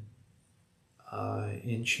in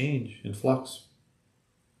change, in flux.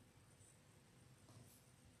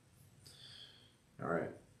 All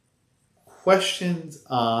right. Questions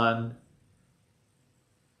on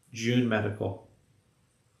June Medical?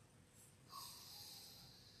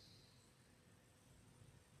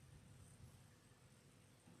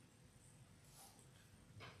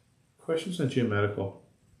 Questions on geomedical?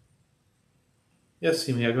 Yes,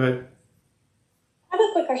 Simia, go ahead. I have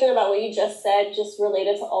a quick question about what you just said, just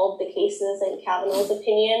related to all of the cases and Kavanaugh's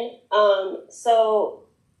opinion. So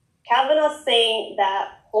Kavanaugh's saying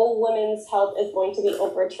that whole women's health is going to be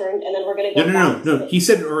overturned, and then we're going to go back. No. He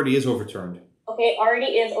said it already is overturned. Okay, already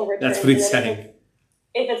is overturned. That's what he's saying.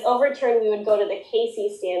 If it's overturned, we would go to the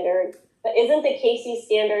Casey standard. But isn't the Casey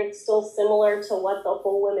standard still similar to what the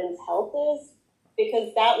whole women's health is?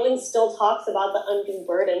 Because that one still talks about the undue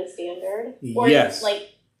burden standard. Or yes. Like,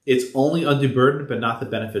 it's only undue burden, but not the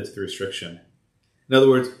benefits of the restriction. In other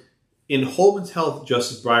words, in Holman's Health,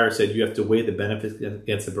 Justice Breyer said you have to weigh the benefits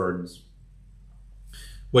against the burdens.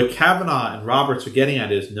 What Kavanaugh and Roberts are getting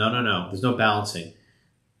at is, no. There's no balancing.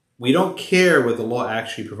 We don't care whether the law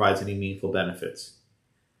actually provides any meaningful benefits.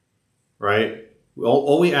 Right?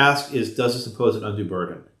 All we ask is, does this impose an undue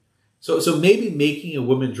burden? So maybe making a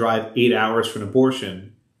woman drive 8 hours for an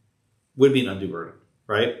abortion would be an undue burden,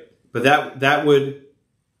 right? But that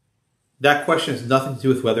question has nothing to do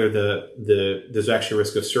with whether there's actually a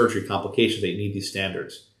risk of surgery complications that you need these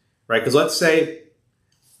standards, right? Because let's say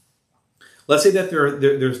that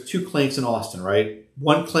there's two clinics in Austin, right?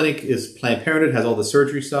 One clinic is Planned Parenthood, has all the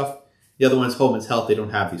surgery stuff. The other one is Holman's Health. They don't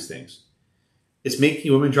have these things. Is making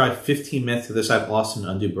a woman drive 15 minutes to this side of Austin an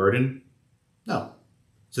undue burden? No.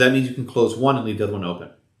 So that means you can close one and leave the other one open,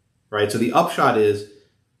 right? So the upshot is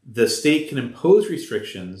the state can impose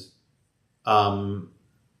restrictions so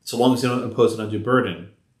long as they don't impose an undue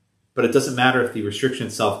burden, but it doesn't matter if the restriction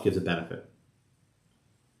itself gives a benefit,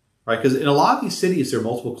 right? Because in a lot of these cities, there are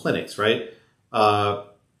multiple clinics, right?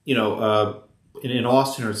 In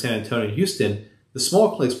Austin or San Antonio, Houston, the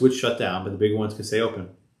small clinics would shut down, but the bigger ones can stay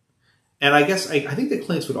open. And I guess I think the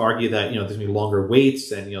clinics would argue that, there's going to be longer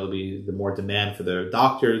waits and, there'll be the more demand for their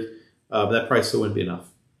doctors, but that price still wouldn't be enough.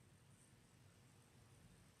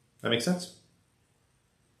 That makes sense?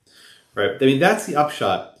 Right. I mean, that's the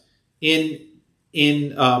upshot. In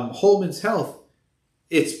Holman's Health,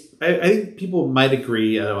 I think people might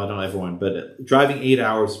agree, I don't know everyone, but driving 8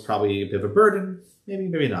 hours is probably a bit of a burden.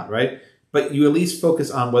 Maybe not, right? But you at least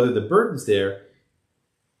focus on whether the burden's there.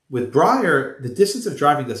 With Breyer, the distance of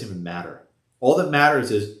driving doesn't even matter. All that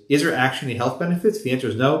matters is there actually any health benefits? If the answer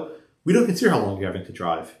is no, we don't consider how long you're having to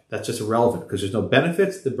drive. That's just irrelevant because there's no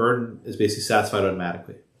benefits. The burden is basically satisfied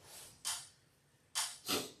automatically.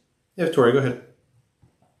 Yeah, Tori, go ahead.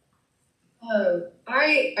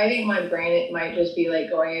 I think my brain might just be like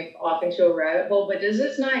going off into a rabbit hole, but does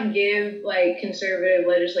this not give like conservative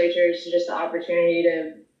legislatures just the opportunity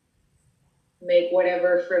to make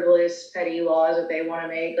whatever frivolous, petty laws that they want to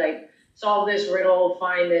make, like solve this riddle,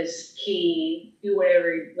 find this key, do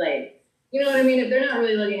whatever, like, you know what I mean? If they're not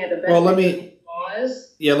really looking at the benefits of these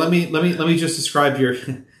laws. Yeah, let me just describe your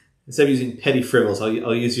instead of using petty frivolous,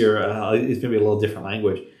 I'll use it's maybe a little different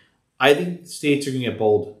language. I think states are going to get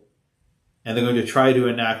bold, and they're going to try to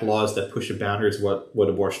enact laws that push the boundaries of what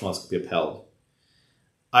abortion laws can be upheld.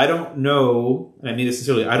 I don't know, and I mean this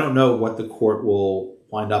sincerely, I don't know what the court will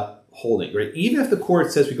wind up holding, right? Even if the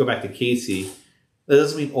court says we go back to Casey, that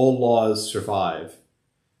doesn't mean old laws survive.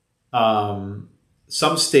 Some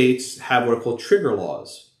states have what are called trigger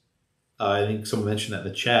laws. I think someone mentioned that in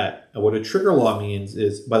the chat. What a trigger law means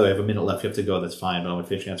is, by the way, I have a minute left. You have to go. That's fine, but I'm going to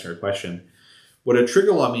finish answering your question. What a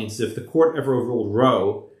trigger law means is if the court ever overruled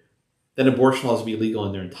Roe, then abortion laws would be legal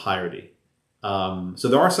in their entirety. So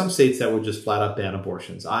there are some states that would just flat out ban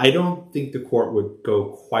abortions. I don't think the court would go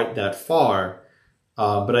quite that far.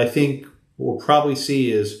 But I think what we'll probably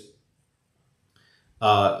see is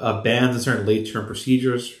a ban on certain late-term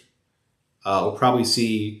procedures. We'll probably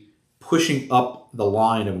see pushing up the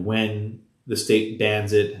line of when the state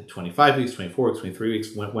bans it, 25 weeks, 24 weeks, 23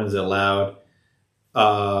 weeks, when is it allowed?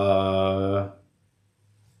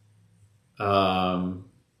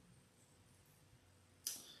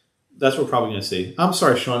 That's what we're probably going to see. I'm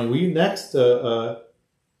sorry, Shawnee, were you next?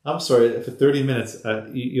 I'm sorry, for 30 minutes,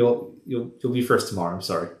 you'll be first tomorrow. I'm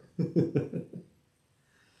sorry.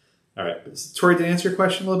 All right. Tori, did I answer your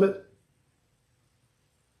question a little bit?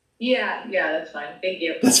 Yeah, that's fine. Thank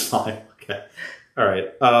you. That's fine. Okay. All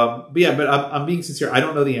right. But I'm being sincere. I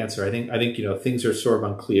don't know the answer. I think things are sort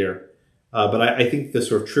of unclear. But I think the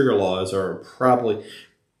sort of trigger laws are probably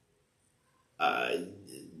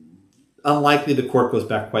unlikely the court goes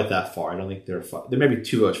back quite that far. I don't think there are five. There may be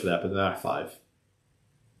 2 votes for that, but they're not 5.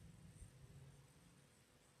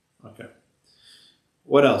 Okay.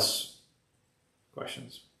 What else?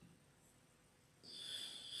 Questions?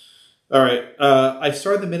 All right. I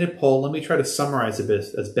started the minute poll. Let me try to summarize a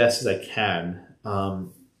bit as best as I can.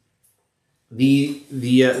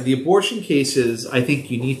 The abortion cases, I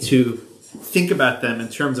think you need to think about them in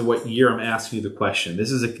terms of what year I'm asking you the question.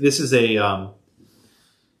 This is an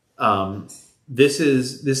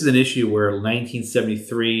issue where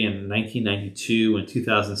 1973 and 1992 and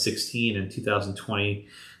 2016 and 2020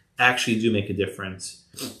 actually do make a difference.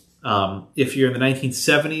 If you're in the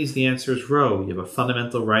 1970s, the answer is Roe. You have a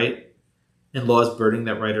fundamental right, and laws burdening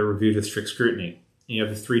that right are reviewed with strict scrutiny. And you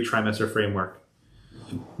have the 3-trimester framework.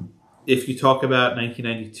 If you talk about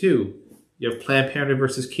 1992, you have Planned Parenthood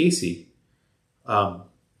versus Casey.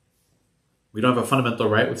 We don't have a fundamental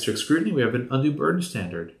right with strict scrutiny. We have an undue burden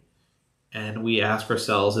standard. And we ask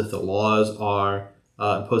ourselves if the laws are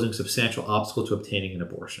imposing a substantial obstacle to obtaining an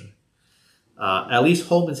abortion. At least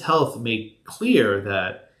Holman's Health made clear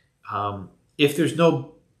that if there's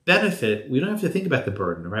no benefit, we don't have to think about the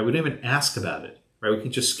burden, right? We don't even ask about it, right? We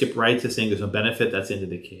can just skip right to saying there's no benefit. That's the end of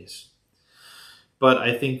the case. But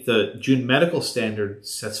I think the June medical standard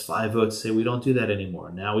sets 5 votes to say we don't do that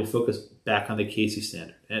anymore. Now we focus back on the Casey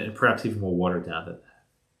standard, and perhaps even more watered down than that.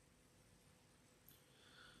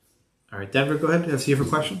 All right, Denver, go ahead. See you for a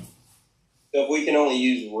question. So if we can only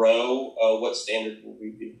use Roe, what standard will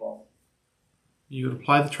we be applying? You would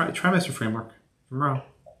apply the trimester framework from Roe.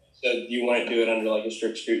 So do you want to do it under like a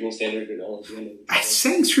strict scrutiny standard or only do it?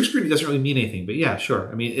 Saying strict scrutiny doesn't really mean anything, but yeah,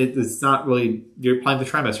 sure. I mean, it's not really, you're applying the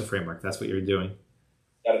trimester framework. That's what you're doing.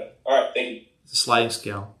 Got it. All right, thank you. It's a sliding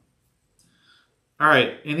scale. All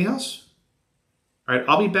right, anything else? All right,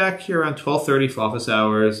 I'll be back here around 12:30 for office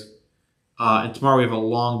hours. And tomorrow we have a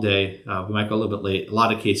long day. We might go a little bit late. A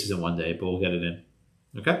lot of cases in one day, but we'll get it in.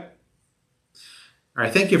 Okay? All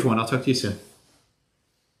right, thank you, everyone. I'll talk to you soon.